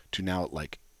 to now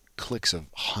like cliques of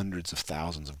hundreds of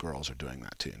thousands of girls are doing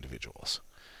that to individuals.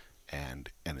 And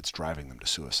it's driving them to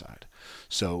suicide.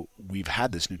 So we've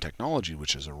had this new technology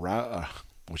which has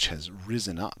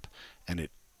risen up, and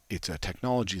it's a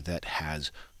technology that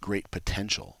has great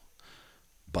potential,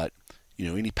 but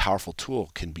any powerful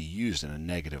tool can be used in a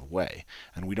negative way,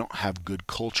 and we don't have good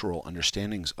cultural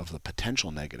understandings of the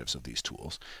potential negatives of these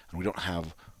tools, and we don't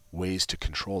have ways to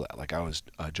control that. Like I was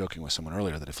joking with someone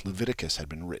earlier that if Leviticus had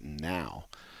been written now,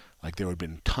 like there would have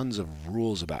been tons of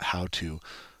rules about how to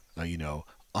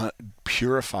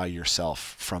purify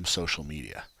yourself from social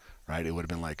media, right? It would have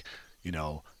been like,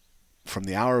 from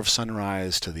the hour of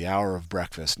sunrise to the hour of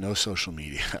breakfast, no social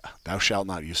media. Thou shalt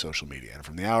not use social media. And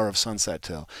from the hour of sunset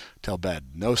till bed,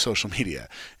 no social media.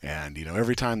 And,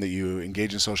 every time that you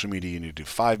engage in social media, you need to do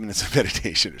 5 minutes of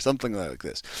meditation or something like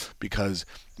this, because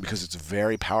it's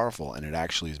very powerful, and it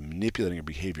actually is manipulating your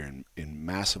behavior in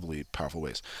massively powerful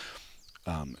ways.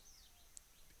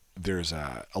 There's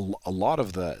a lot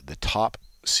of the top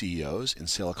CEOs in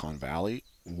Silicon Valley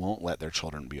won't let their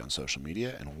children be on social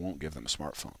media and won't give them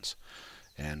smartphones.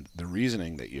 And the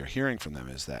reasoning that you're hearing from them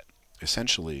is that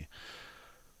essentially,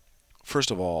 first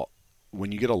of all,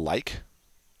 when you get a like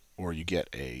or you get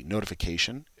a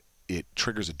notification, it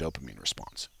triggers a dopamine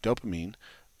response. Dopamine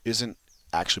isn't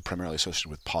actually primarily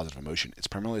associated with positive emotion. It's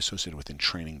primarily associated with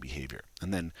entraining behavior.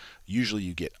 And then usually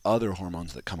you get other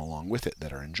hormones that come along with it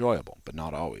that are enjoyable, but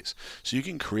not always. So you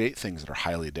can create things that are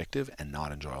highly addictive and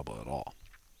not enjoyable at all.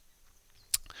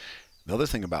 The other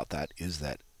thing about that is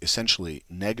that essentially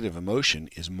negative emotion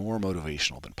is more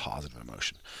motivational than positive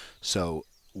emotion. So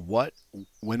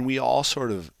when we all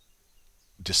sort of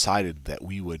decided that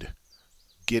we would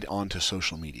get onto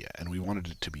social media and we wanted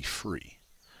it to be free,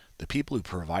 the people who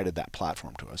provided that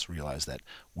platform to us realized that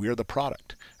we're the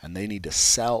product and they need to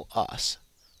sell us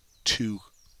to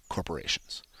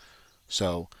corporations.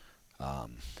 So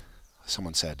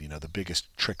someone said, the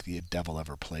biggest trick the devil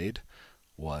ever played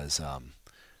was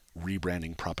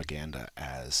rebranding propaganda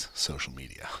as social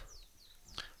media,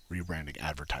 rebranding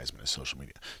advertisement as social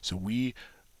media. So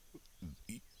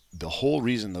the whole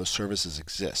reason those services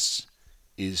exist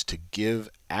is to give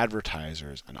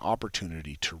advertisers an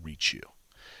opportunity to reach you.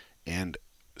 And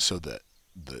so the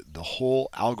whole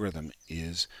algorithm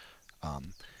is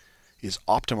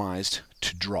optimized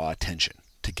to draw attention,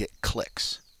 to get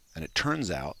clicks. And it turns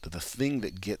out that the thing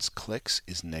that gets clicks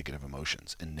is negative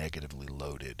emotions and negatively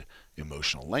loaded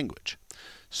emotional language.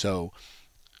 So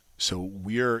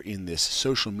we're in this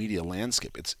social media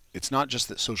landscape. It's not just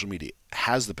that social media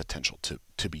has the potential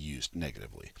to be used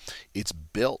negatively. It's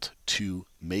built to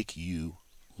make you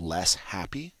less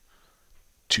happy,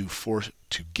 to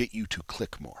get you to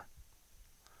click more.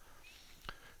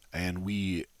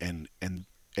 And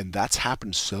that's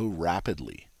happened so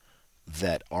rapidly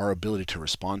that our ability to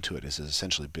respond to it has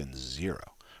essentially been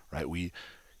zero, right? We're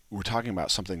talking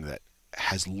about something that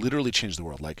has literally changed the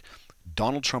world. Like,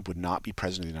 Donald Trump would not be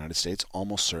president of the United States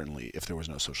almost certainly if there was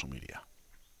no social media.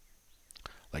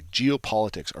 Like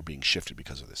geopolitics are being shifted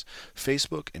because of this.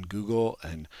 Facebook and Google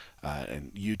and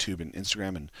YouTube and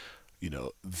Instagram and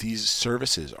these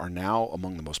services are now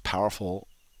among the most powerful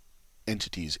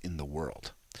entities in the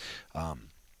world,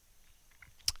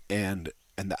 and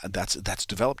that's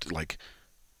developed like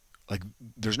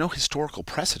there's no historical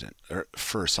precedent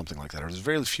for something like that, or there's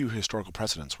very few historical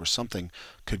precedents where something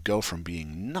could go from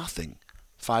being nothing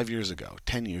 5 years ago,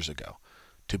 10 years ago,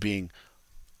 to being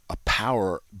a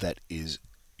power that is,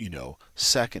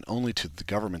 second only to the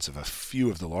governments of a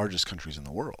few of the largest countries in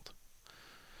the world.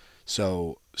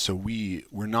 So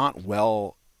we're not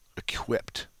well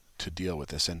equipped to deal with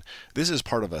this, and this is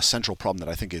part of a central problem that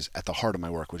I think is at the heart of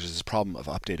my work, which is this problem of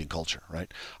updating culture.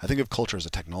 Right? I think of culture as a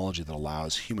technology that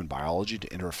allows human biology to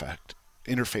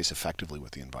interface effectively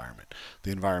with the environment.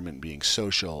 The environment being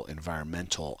social,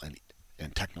 environmental,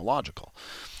 and technological.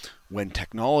 When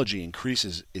technology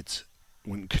is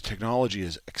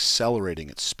accelerating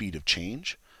its speed of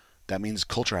change, that means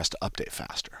culture has to update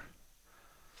faster.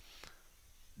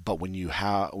 But when you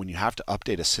have to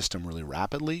update a system really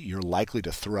rapidly, you're likely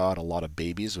to throw out a lot of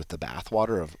babies with the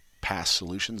bathwater of past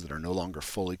solutions that are no longer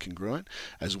fully congruent,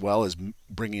 as well as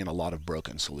bringing in a lot of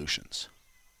broken solutions.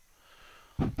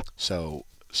 So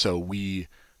we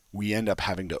end up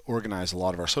having to organize a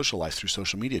lot of our social life through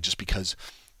social media, just because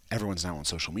everyone's now on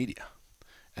social media,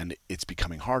 and it's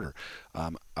becoming harder.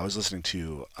 I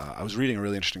was reading a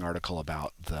really interesting article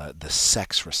about the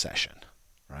sex recession.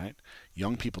 Right?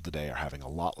 Young people today are having a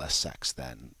lot less sex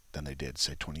than they did,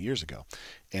 say, 20 years ago.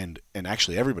 And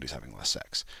actually everybody's having less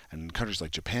sex. And in countries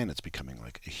like Japan, it's becoming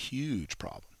like a huge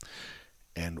problem.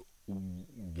 And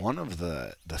one of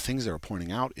the things they were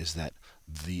pointing out is that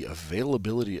the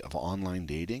availability of online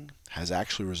dating has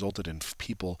actually resulted in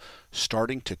people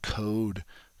starting to code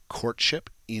courtship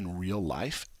in real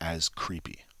life as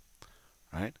creepy.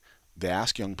 Right? They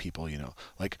ask young people,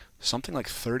 like something like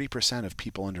 30% of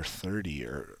people under 30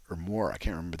 or more, I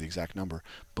can't remember the exact number,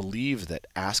 believe that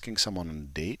asking someone on a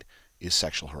date is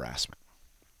sexual harassment.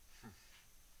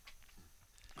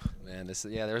 Man,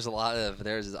 there's a lot of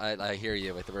I hear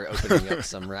you. We're opening up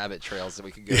some rabbit trails that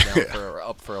we could go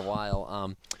down for a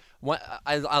while.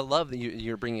 I love that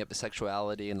you're bringing up the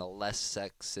sexuality and the less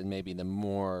sex and maybe the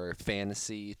more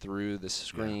fantasy through the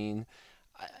screen. Yeah.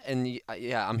 And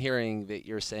I'm hearing that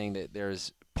you're saying that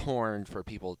there's porn for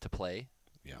people to play,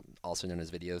 also known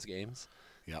as videos games.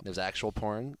 There's actual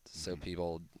porn, so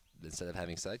people, instead of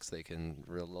having sex, they can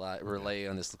relay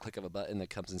on this click of a button that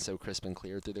comes in so crisp and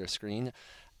clear through their screen.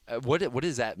 What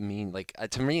does that mean? Like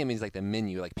to me, it means like the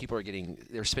menu. Like people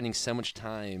they're spending so much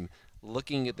time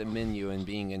looking at the menu and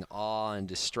being in awe and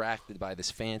distracted by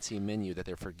this fancy menu that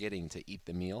they're forgetting to eat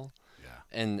the meal.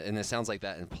 And it sounds like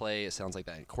that in play. It sounds like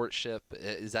that in courtship.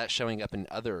 Is that showing up in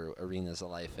other arenas of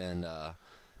life? And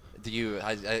do you?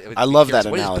 I love that analogy.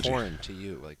 What is porn to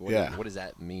you? Like, what does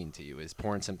that mean to you? Is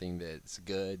porn something that's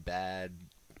good, bad?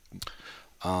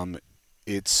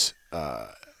 It's.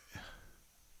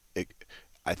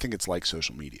 I think it's like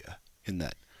social media in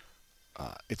that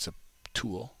it's a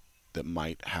tool that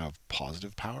might have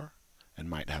positive power and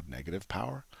might have negative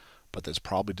power, but that's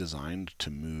probably designed to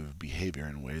move behavior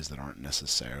in ways that aren't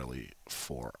necessarily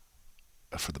for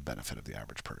the benefit of the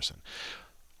average person.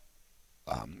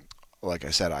 Like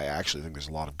I said, I actually think there's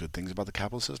a lot of good things about the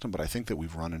capitalist system, but I think that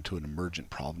we've run into an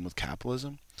emergent problem with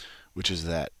capitalism, which is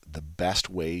that the best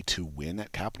way to win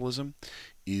at capitalism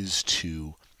is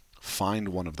to find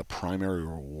one of the primary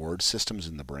reward systems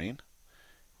in the brain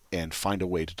and find a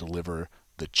way to deliver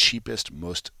the cheapest,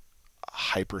 most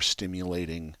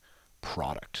hyper-stimulating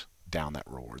product down that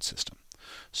reward system.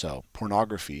 So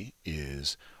pornography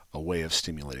is a way of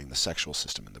stimulating the sexual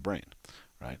system in the brain,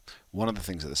 right? One of the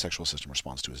things that the sexual system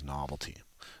responds to is novelty.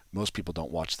 Most people don't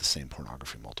watch the same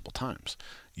pornography multiple times.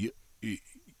 You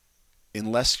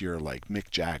unless you're like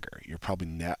Mick Jagger, you're probably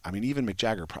even Mick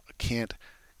Jagger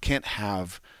can't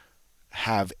have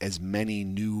as many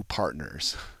new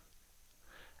partners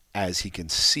as he can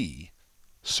see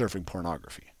surfing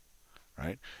pornography,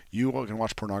 right? You can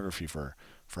watch pornography for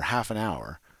half an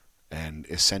hour and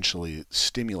essentially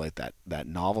stimulate that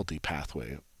novelty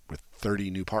pathway with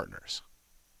 30 new partners,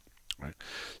 right?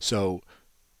 So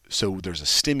there's a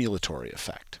stimulatory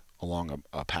effect along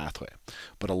a pathway.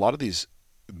 But a lot of these,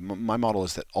 my model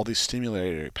is that all these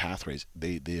stimulatory pathways,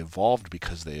 they evolved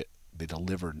because they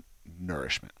deliver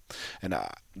nourishment. And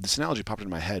this analogy popped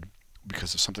into my head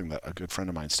because of something that a good friend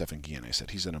of mine, Stefan Guillen,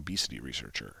 said. He's an obesity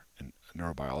researcher and a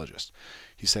neurobiologist.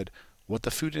 He said, what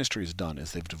the food industry has done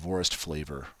is they've divorced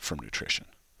flavor from nutrition.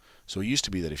 So it used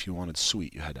to be that if you wanted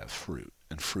sweet, you had to have fruit,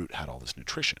 and fruit had all this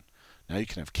nutrition. Now you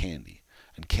can have candy,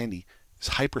 and candy is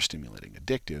hyper-stimulating,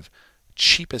 addictive,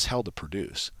 cheap as hell to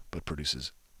produce, but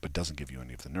doesn't give you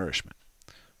any of the nourishment,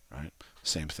 right?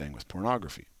 Same thing with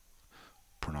pornography.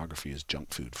 Pornography is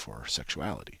junk food for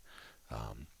sexuality.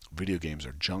 Video games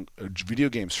are junk. Video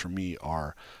games for me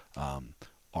are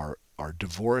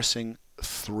divorcing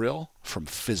thrill from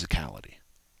physicality,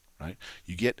 right?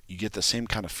 You get the same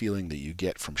kind of feeling that you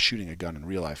get from shooting a gun in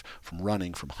real life, from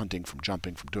running, from hunting, from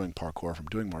jumping, from doing parkour, from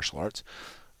doing martial arts,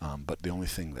 but the only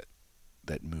thing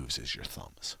that moves is your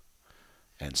thumbs,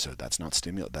 and so that's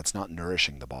not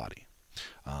nourishing the body.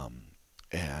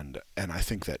 And I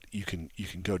think that you can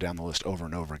go down the list over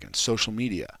and over again. Social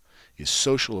media is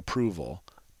social approval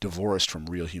divorced from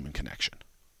real human connection.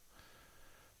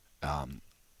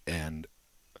 And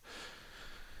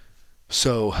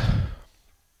so,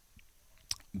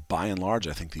 by and large,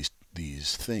 I think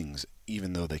these things,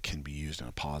 even though they can be used in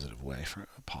a positive way,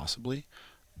 possibly,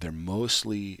 they're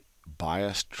mostly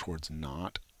biased towards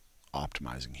not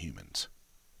optimizing humans.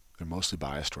 They're mostly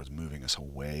biased towards moving us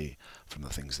away from the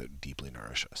things that deeply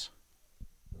nourish us.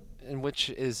 And which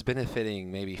is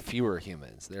benefiting maybe fewer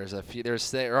humans. There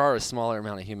are a smaller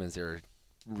amount of humans that are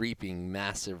reaping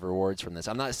massive rewards from this.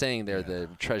 I'm not saying they're the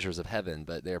treasures of heaven,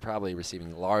 but they're probably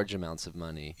receiving large amounts of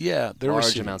money. Yeah, they're large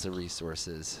receiving amounts of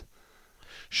resources.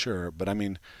 Sure, but I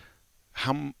mean,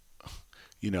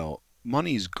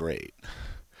 money's great,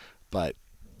 but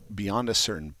beyond a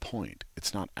certain point,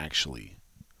 it's not actually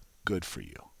good for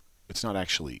you. It's not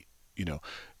actually,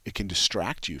 it can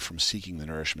distract you from seeking the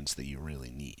nourishments that you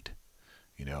really need.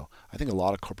 I think a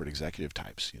lot of corporate executive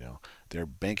types, they're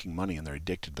banking money and they're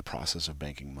addicted to the process of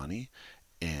banking money,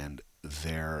 and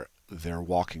they're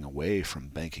walking away from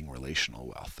banking relational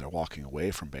wealth. They're walking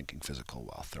away from banking physical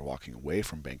wealth. They're walking away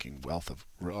from banking wealth of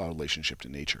relationship to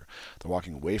nature. They're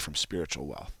walking away from spiritual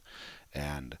wealth.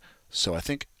 And so I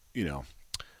think,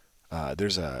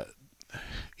 there's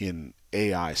in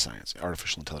AI science,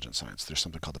 artificial intelligence science, there's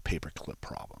something called the paperclip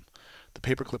problem. The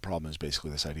paperclip problem is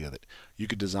basically this idea that you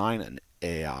could design an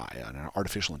AI, an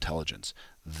artificial intelligence,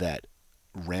 that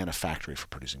ran a factory for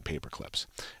producing paperclips.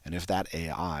 And if that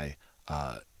AI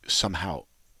somehow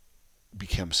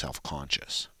became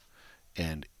self-conscious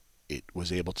and it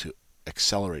was able to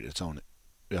accelerate its own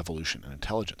evolution and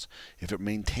intelligence, if it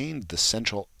maintained the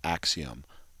central axiom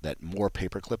that more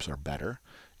paperclips are better,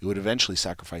 it would eventually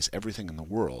sacrifice everything in the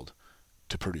world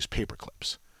to produce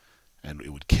paperclips. And it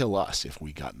would kill us if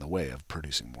we got in the way of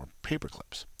producing more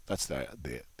paperclips. That's the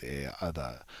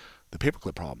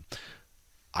paperclip problem.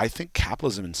 I think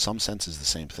capitalism in some sense is the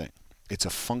same thing. It's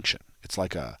a function. It's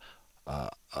like a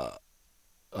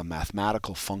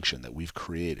mathematical function that we've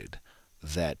created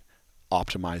that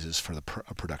optimizes for the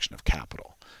production of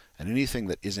capital. And anything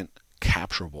that isn't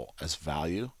capturable as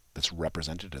value, that's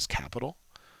represented as capital,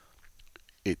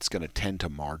 it's going to tend to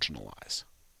marginalize.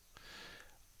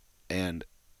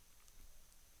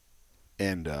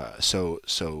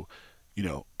 So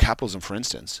capitalism, for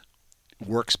instance,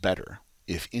 works better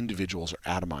if individuals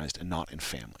are atomized and not in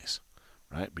families,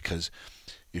 right? Because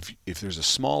if there's a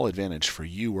small advantage for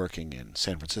you working in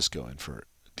San Francisco and for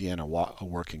Deanna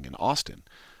working in Austin,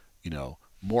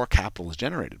 more capital is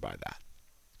generated by that,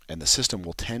 and the system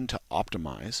will tend to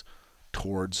optimize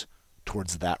towards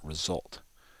that result.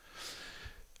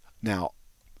 Now,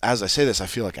 as I say this, I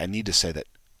feel like I need to say that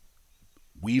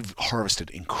we've harvested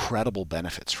incredible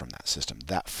benefits from that system.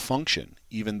 That function,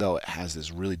 even though it has this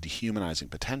really dehumanizing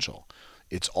potential,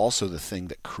 it's also the thing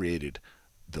that created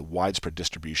the widespread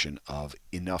distribution of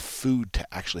enough food to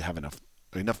actually have enough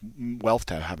wealth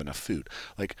to have enough food.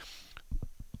 Like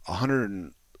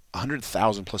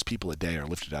 100,000 plus people a day are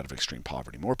lifted out of extreme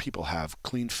poverty. More people have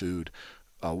clean food,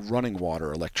 running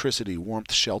water, electricity,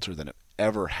 warmth, shelter than have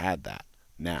ever had that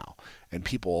now. And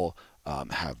people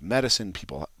have medicine.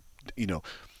 People,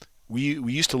 we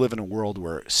used to live in a world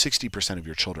where 60% of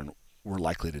your children were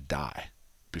likely to die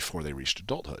before they reached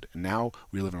adulthood. And now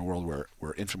we live in a world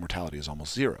where infant mortality is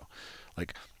almost zero.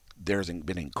 Like, there's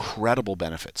been incredible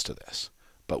benefits to this.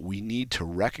 But we need to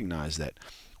recognize that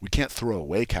we can't throw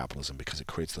away capitalism because it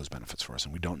creates those benefits for us,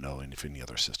 and we don't know if any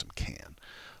other system can.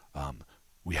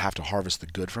 We have to harvest the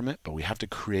good from it, but we have to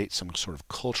create some sort of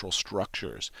cultural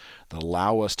structures that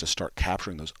allow us to start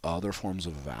capturing those other forms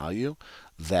of value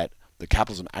that the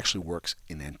capitalism actually works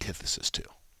in antithesis to.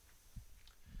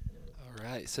 All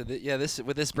right. So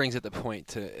this brings up the point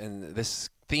to, and this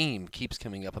theme keeps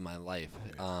coming up in my life,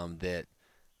 that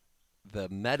the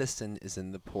medicine is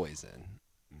in the poison.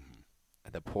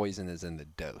 Mm-hmm. The poison is in the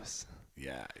dose.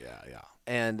 Yeah.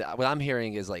 And what I'm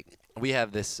hearing is, like, we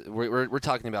have this, we're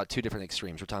talking about two different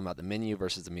extremes. We're talking about the menu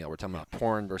versus the meal. We're talking about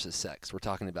porn versus sex. We're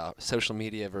talking about social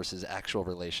media versus actual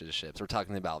relationships. We're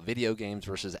talking about video games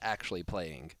versus actually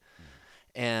playing.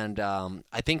 And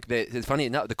I think that it's funny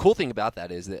enough. The cool thing about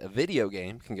that is that a video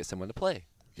game can get someone to play.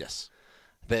 Yes.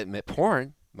 But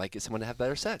porn might get someone to have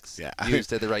better sex. Yeah.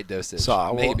 Used at the right dosage.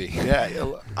 So maybe.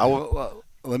 I will.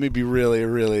 Let me be really,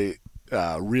 really,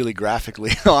 really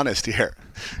graphically honest here,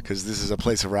 because this is a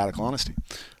place of radical honesty.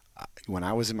 When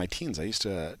I was in my teens, I used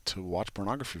to watch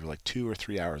pornography for like 2 or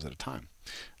 3 hours at a time,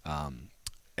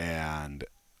 and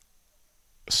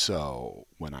so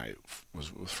when I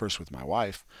was first with my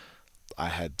wife, I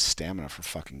had stamina for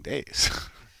fucking days,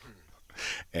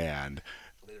 and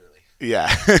Literally.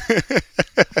 yeah.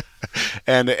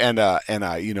 and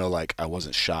you know, like, I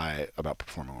wasn't shy about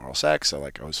performing oral sex.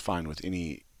 I was fine with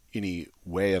any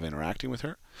way of interacting with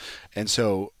her. And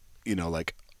so, you know,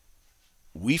 like,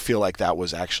 we feel like that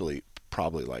was actually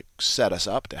probably like set us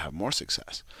up to have more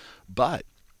success. But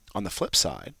on the flip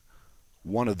side,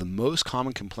 one of the most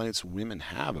common complaints women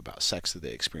have about sex that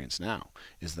they experience now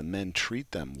is the men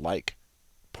treat them like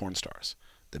porn stars.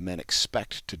 The men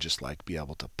expect to just like be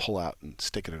able to pull out and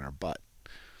stick it in her butt,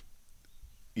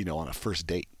 you know, on a first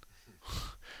date.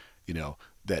 You know,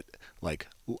 that like,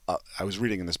 I was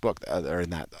reading in this book, or in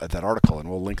that article, and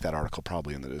we'll link that article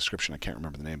probably in the description. I can't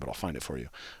remember the name, but I'll find it for you.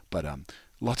 But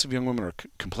lots of young women are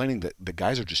complaining that the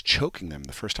guys are just choking them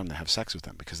the first time they have sex with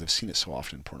them because they've seen it so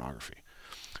often in pornography.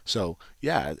 So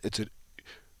yeah,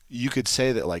 you could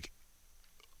say that like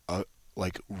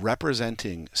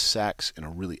representing sex in a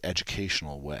really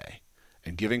educational way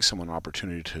and giving someone an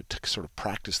opportunity to sort of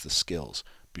practice the skills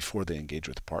before they engage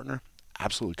with a partner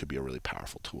absolutely could be a really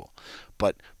powerful tool.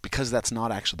 But because that's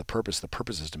not actually the purpose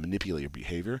is to manipulate your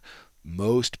behavior,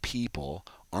 most people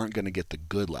aren't going to get the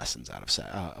good lessons out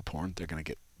of porn. They're going to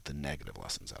get the negative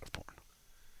lessons out of porn.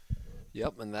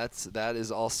 Yep, and that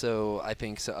is also, I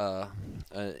think,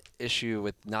 an issue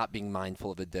with not being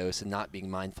mindful of the dose and not being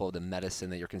mindful of the medicine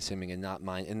that you're consuming, and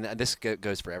and this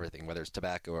goes for everything, whether it's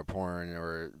tobacco or porn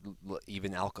or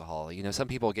even alcohol. You know, some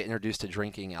people get introduced to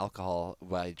drinking alcohol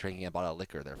by drinking a bottle of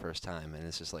liquor their first time, and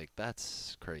it's just like,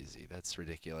 that's crazy, that's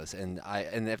ridiculous. And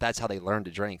if that's how they learn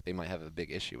to drink, they might have a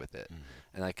big issue with it. Mm-hmm.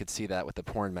 And I could see that with the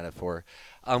porn metaphor.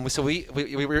 So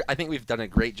I think we've done a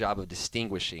great job of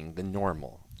distinguishing the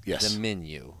normal. Yes. The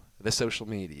menu, the social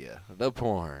media, the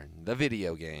porn, the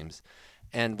video games,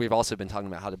 and we've also been talking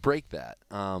about how to break that.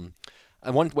 And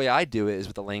one way I do it is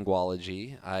with the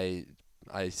languology.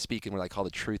 I speak in what I call the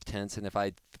truth tense, and if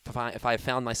I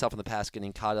found myself in the past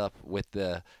getting caught up with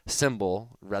the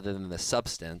symbol rather than the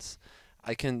substance,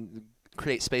 I can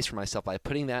create space for myself by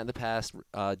putting that in the past,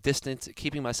 distance,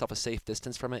 keeping myself a safe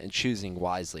distance from it, and choosing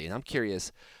wisely. And I'm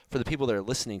curious, for the people that are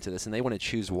listening to this and they want to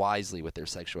choose wisely with their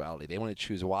sexuality, they want to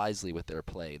choose wisely with their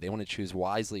play, they want to choose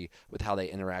wisely with how they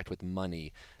interact with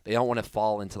money, they don't want to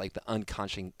fall into like the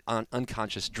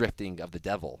unconscious drifting of the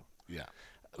devil. Yeah.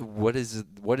 Do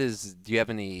you have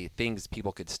any things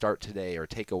people could start today or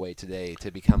take away today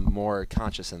to become more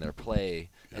conscious in their play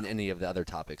and any of the other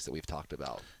topics that we've talked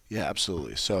about? Yeah,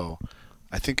 absolutely. So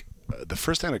I think the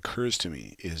first thing that occurs to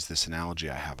me is this analogy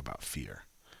I have about fear.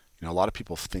 You know, a lot of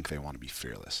people think they want to be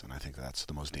fearless, and I think that's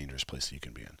the most dangerous place that you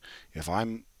can be in. If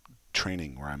I'm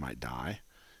training where I might die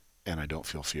and I don't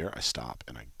feel fear, I stop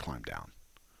and I climb down,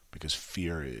 because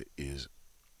fear is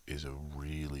a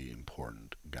really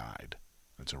important guide.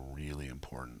 It's a really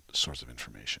important source of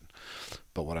information.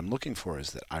 But what I'm looking for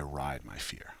is that I ride my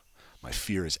fear. My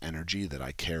fear is energy that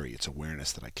I carry. It's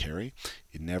awareness that I carry.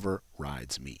 It never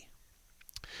rides me.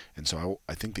 And so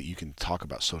I think that you can talk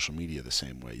about social media the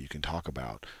same way. You can talk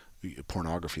about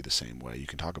pornography the same way. You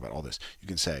can talk about all this. You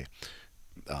can say,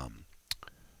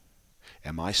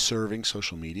 am I serving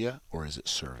social media or is it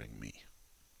serving me?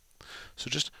 So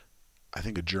I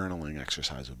think a journaling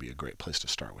exercise would be a great place to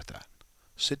start with that.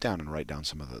 Sit down and write down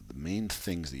some of the main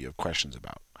things that you have questions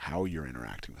about, how you're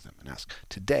interacting with them, and ask,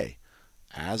 today,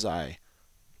 as I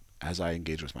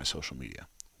engage with my social media,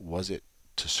 was it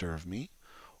to serve me,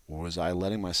 or was I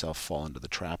letting myself fall into the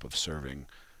trap of serving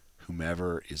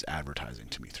whomever is advertising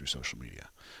to me through social media?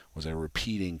 Was I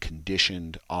repeating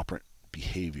conditioned operant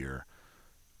behavior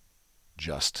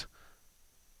just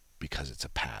because it's a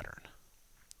pattern?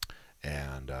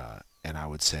 And I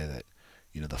would say that,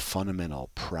 you know, the fundamental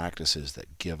practices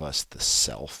that give us the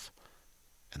self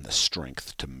and the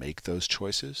strength to make those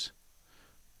choices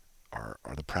are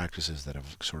the practices that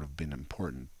have sort of been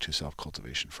important to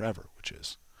self-cultivation forever, which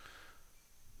is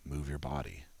move your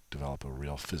body, develop a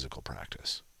real physical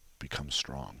practice, become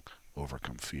strong,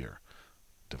 overcome fear,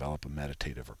 develop a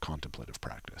meditative or contemplative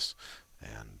practice,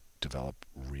 and develop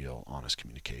real, honest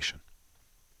communication.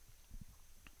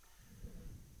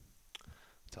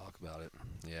 Talk about it.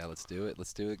 Yeah, let's do it.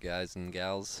 Let's do it, guys and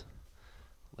gals.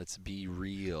 Let's be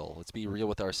real. Let's be real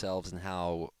with ourselves and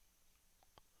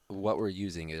what we're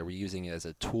using it. Are we using it as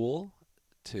a tool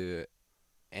to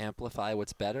amplify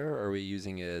what's better, or are we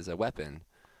using it as a weapon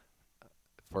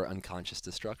for unconscious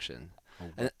destruction?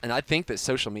 And I think that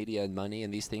social media and money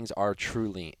and these things are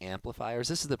truly amplifiers.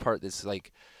 This is the part that's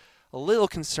like a little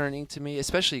concerning to me,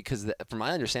 especially because from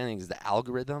my understanding is the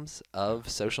algorithms of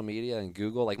social media and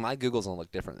Google, like my Google's going to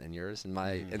look different than yours and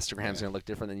my Instagram's going to look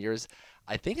different than yours.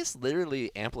 I think it's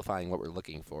literally amplifying what we're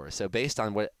looking for. So based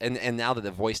on and now that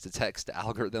the voice to text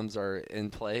algorithms are in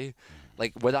play,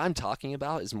 like what I'm talking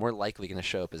about is more likely going to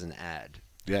show up as an ad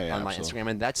on my Instagram.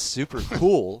 And that's super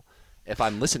cool if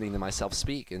I'm listening to myself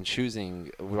speak and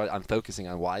choosing what I'm focusing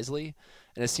on wisely.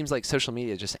 And it seems like social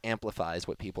media just amplifies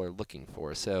what people are looking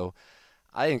for. So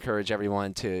I encourage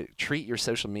everyone to treat your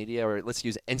social media, or let's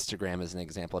use Instagram as an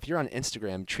example. If you're on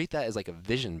Instagram, treat that as like a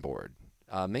vision board.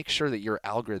 Make sure that your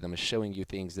algorithm is showing you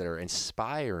things that are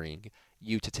inspiring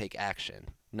you to take action,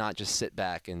 not just sit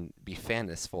back and be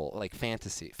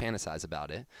fantasize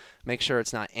about it. Make sure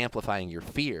it's not amplifying your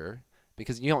fear,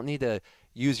 because you don't need to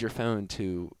use your phone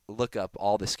to look up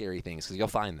all the scary things, because you'll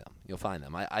find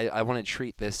them. I want to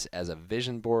treat this as a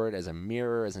vision board, as a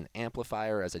mirror, as an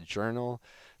amplifier, as a journal.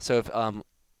 So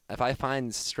if I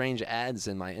find strange ads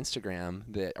in my Instagram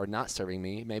that are not serving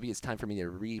me, maybe it's time for me to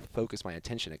refocus my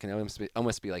attention. It can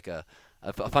almost be like a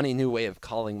funny new way of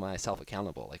calling myself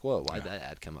accountable. Like, whoa, why did that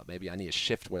ad come up? Maybe I need to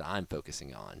shift what I'm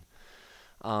focusing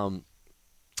on.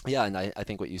 Yeah, and I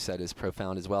think what you said is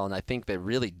profound as well. And I think that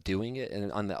really doing it,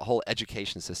 and on the whole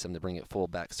education system, to bring it full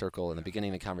back circle in the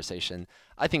beginning of the conversation,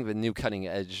 I think the new cutting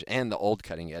edge and the old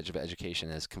cutting edge of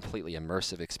education is completely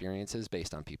immersive experiences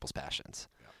based on people's passions.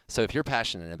 Yeah. So if you're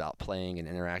passionate about playing and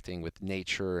interacting with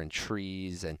nature and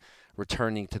trees and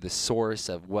returning to the source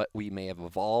of what we may have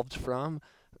evolved from,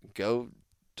 go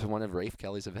to one of Rafe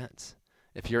Kelley's events.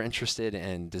 If you're interested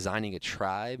in designing a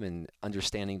tribe and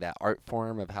understanding that art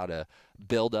form of how to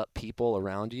build up people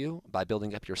around you by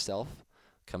building up yourself,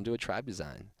 come to a tribe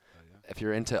design. If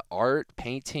you're into art,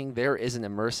 painting, there is an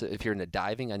immersive. If you're into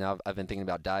diving, I know I've been thinking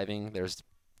about diving. There's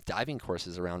diving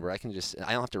courses around where I don't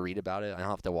have to read about it. I don't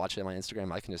have to watch it on my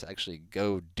Instagram. I can just actually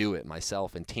go do it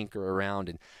myself and tinker around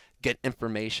and get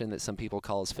information that some people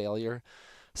call as failure.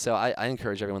 So I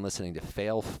encourage everyone listening to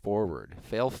fail forward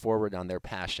on their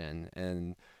passion.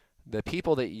 And the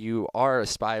people that you are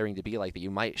aspiring to be like, that you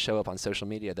might show up on social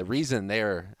media, the reason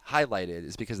they're highlighted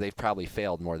is because they've probably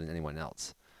failed more than anyone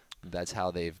else. That's how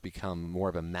they've become more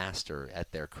of a master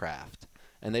at their craft.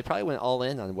 And they probably went all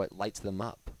in on what lights them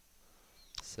up.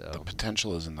 So the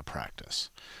potential is in the practice.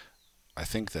 I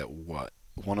think that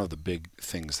one of the big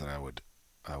things that I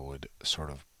would sort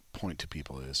of point to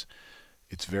people is,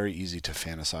 it's very easy to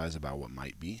fantasize about what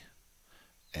might be,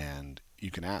 and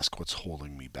you can ask, what's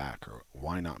holding me back, or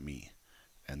why not me?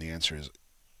 And the answer is,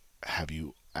 have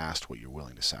you asked what you're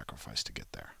willing to sacrifice to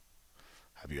get there?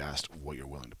 Have you asked what you're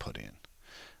willing to put in?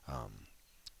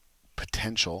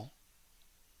 Potential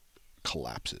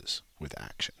collapses with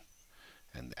action,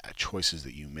 and the choices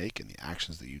that you make and the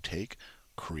actions that you take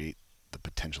create the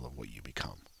potential of what you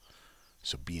become.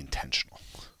 So be intentional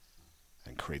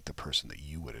and create the person that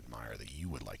you would admire, that you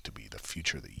would like to be, the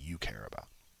future that you care about.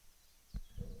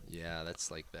 Yeah, that's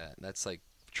like that. That's like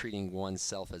treating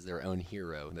oneself as their own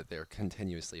hero that they're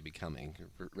continuously becoming,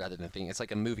 rather than thinking it's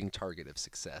like a moving target of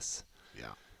success.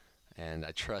 Yeah. And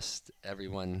I trust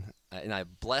everyone, and I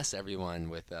bless everyone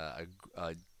with a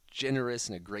generous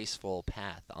and a graceful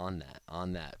path on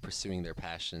that, pursuing their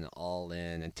passion all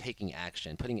in and taking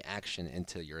action, putting action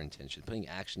into your intention, putting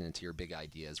action into your big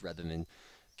ideas rather than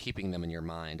keeping them in your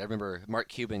mind. I remember Mark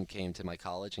Cuban came to my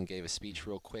college and gave a speech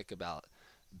real quick about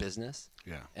business.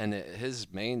 Yeah. And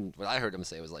what I heard him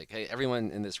say was like, hey,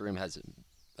 everyone in this room has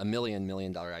 $1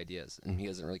 million ideas, and he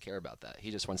doesn't really care about that.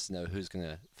 He just wants to know who's going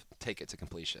to take it to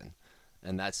completion.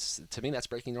 And to me, that's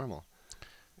breaking normal.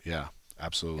 Yeah,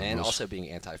 absolutely. And also being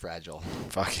anti-fragile.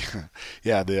 Fuck yeah.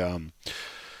 Yeah,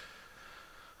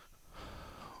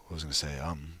 what was I going to say?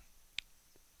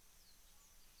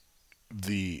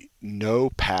 The no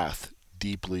path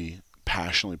deeply,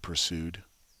 passionately pursued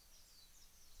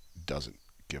doesn't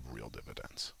give real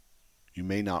dividends. You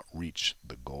may not reach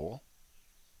the goal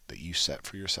that you set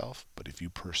for yourself, but if you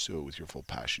pursue it with your full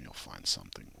passion, you'll find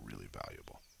something really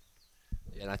valuable.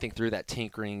 And I think through that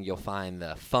tinkering, you'll find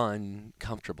the fun,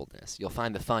 comfortableness. You'll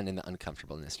find the fun in the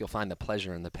uncomfortableness. You'll find the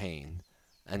pleasure in the pain.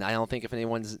 And I don't think if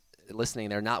anyone's listening,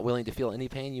 they're not willing to feel any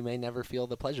pain, you may never feel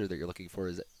the pleasure that you're looking for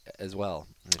as well.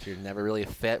 And if you're never really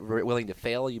willing to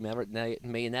fail, you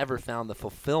may never found the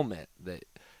fulfillment that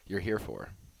you're here for.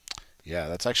 Yeah,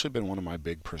 that's actually been one of my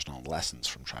big personal lessons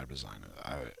from tribe design.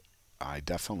 I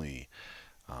definitely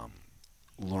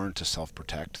learned to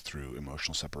self-protect through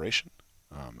emotional separation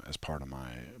as part of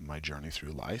my journey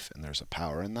through life, and there's a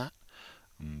power in that,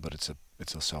 but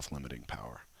it's a self-limiting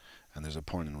power, and there's a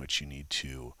point in which you need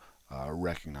to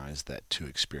recognize that to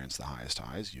experience the highest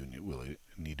highs, you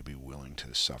need to be willing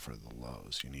to suffer the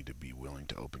lows. You need to be willing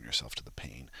to open yourself to the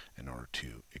pain in order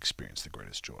to experience the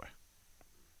greatest joy.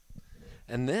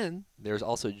 And then there's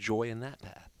also joy in that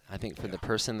path. I think for the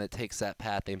person that takes that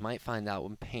path, they might find out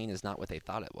when pain is not what they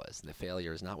thought it was. The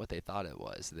failure is not what they thought it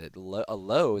was. That a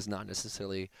low is not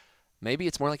necessarily, maybe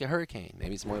it's more like a hurricane.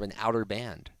 Maybe it's more of an outer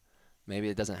band. Maybe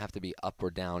it doesn't have to be up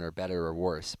or down or better or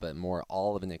worse, but more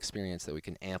all of an experience that we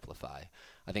can amplify.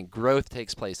 I think growth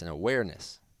takes place in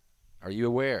awareness. Are you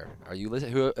aware? Are you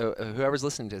whoever's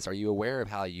listening to this, are you aware of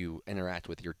how you interact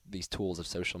with these tools of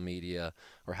social media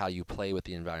or how you play with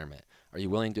the environment? Are you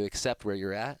willing to accept where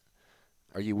you're at?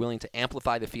 Are you willing to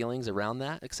amplify the feelings around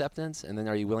that acceptance? And then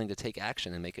are you willing to take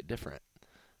action and make it different?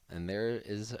 And there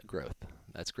is growth.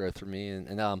 That's growth for me.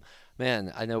 And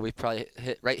man, I know we've probably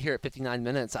hit right here at 59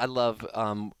 minutes. I love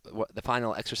the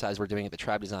final exercise we're doing at the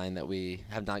Tribe Design that we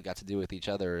have not got to do with each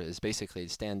other is basically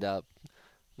stand up,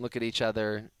 look at each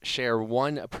other, share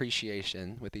one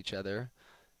appreciation with each other.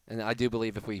 And I do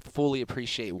believe if we fully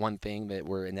appreciate one thing, that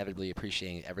we're inevitably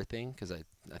appreciating everything, because I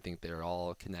think they're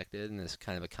all connected, and it's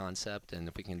kind of a concept. And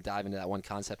if we can dive into that one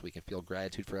concept, we can feel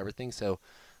gratitude for everything. So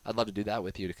I'd love to do that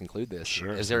with you to conclude this.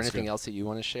 Sure. Is there anything else that you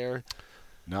want to share?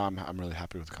 No, I'm really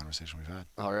happy with the conversation we've had.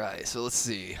 All right, so let's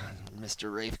see.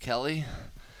 Mr. Rafe Kelley,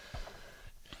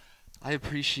 I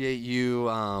appreciate you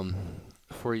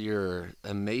for your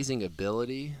amazing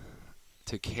ability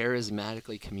to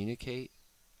charismatically communicate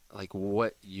like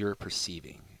what you're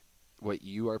perceiving, what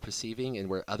you are perceiving, and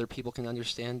where other people can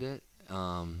understand it.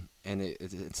 And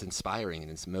it's inspiring,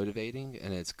 and it's motivating,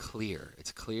 and it's clear.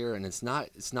 It's clear, and it's not.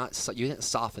 You didn't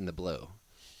soften the blow.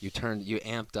 You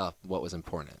amped up what was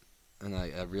important, and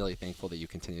I'm really thankful that you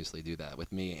continuously do that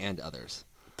with me and others.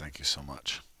 Thank you so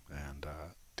much. And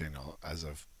Daniel, as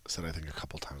I've said, I think a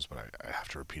couple times, but I have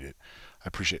to repeat it. I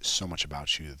appreciate so much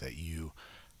about you that you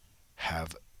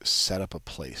have set up a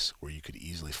place where you could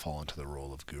easily fall into the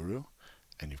role of guru,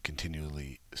 and you've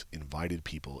continually invited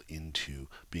people into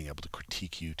being able to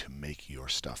critique you to make your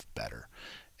stuff better.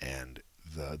 And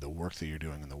the work that you're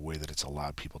doing and the way that it's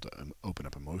allowed people to open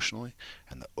up emotionally,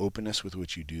 and the openness with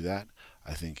which you do that,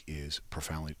 I think is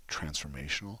profoundly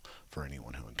transformational for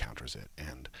anyone who encounters it.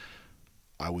 And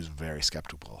I was very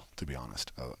skeptical, to be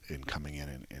honest, in coming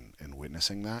in and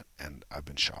witnessing that, and I've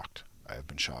been shocked. I have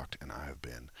been shocked, and I have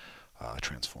been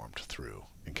transformed through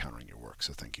encountering your work.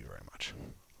 So thank you very much.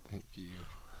 Thank you.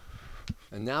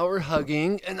 And now we're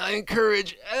hugging, and I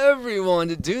encourage everyone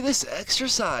to do this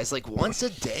exercise like once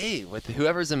a day with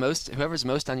whoever's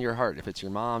most on your heart. If it's your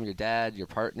mom, your dad, your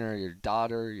partner, your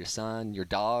daughter, your son, your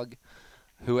dog,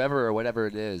 whoever or whatever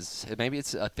it is. Maybe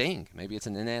it's a thing. Maybe it's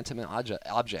an inanimate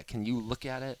object. Can you look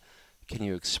at it? Can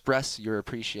you express your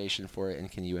appreciation for it?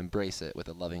 And can you embrace it with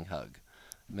a loving hug?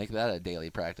 Make that a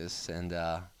daily practice, and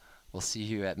we'll see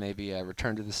you at maybe a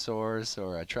Return to the Source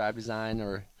or a Tribe Design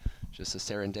or just a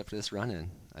serendipitous run-in.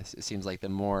 It seems like the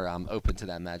more I'm open to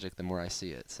that magic, the more I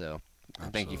see it. So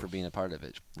Thank you for being a part of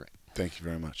it. Right. Thank you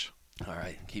very much. All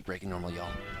right. Keep breaking normal, y'all.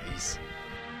 Peace.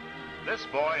 This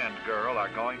boy and girl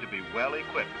are going to be well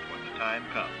equipped when the time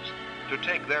comes to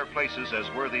take their places as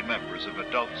worthy members of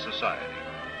adult society.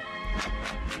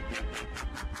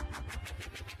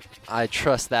 I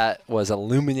trust that was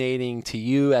illuminating to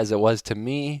you as it was to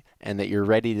me, and that you're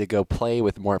ready to go play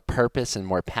with more purpose and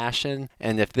more passion.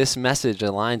 And if this message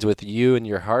aligns with you and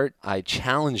your heart, I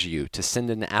challenge you to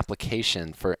send an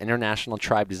application for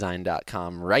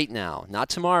internationaltribedesign.com right now, not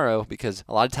tomorrow, because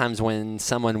a lot of times when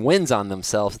someone wins on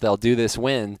themselves, they'll do this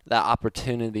win. That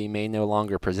opportunity may no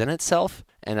longer present itself.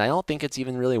 And I don't think it's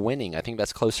even really winning. I think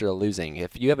that's closer to losing.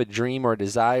 If you have a dream or a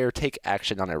desire, take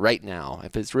action on it right now.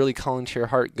 If it's really calling to your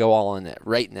heart, go all in it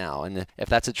right now. And if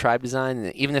that's a tribe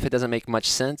design, even if it doesn't make much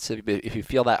sense, if you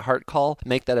feel that heart call,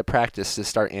 make that a practice to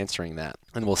start answering that.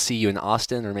 And we'll see you in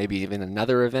Austin or maybe even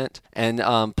another event. And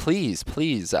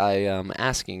please, I am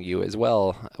asking you as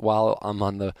well, while I'm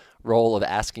on the role of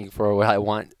asking for what I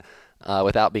want,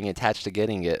 without being attached to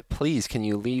getting it, please can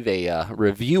you leave a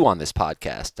review on this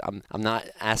podcast? I'm not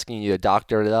asking you to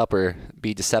doctor it up or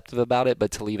be deceptive about it,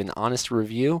 but to leave an honest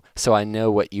review so I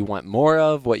know what you want more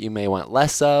of, what you may want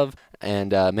less of,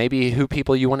 and maybe who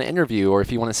people you want to interview, or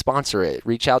if you want to sponsor it,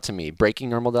 reach out to me,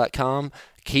 breakingnormal.com.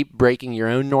 Keep breaking your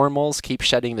own normals, keep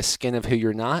shedding the skin of who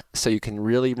you're not so you can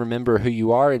really remember who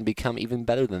you are and become even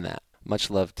better than that. Much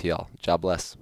love to y'all. God bless.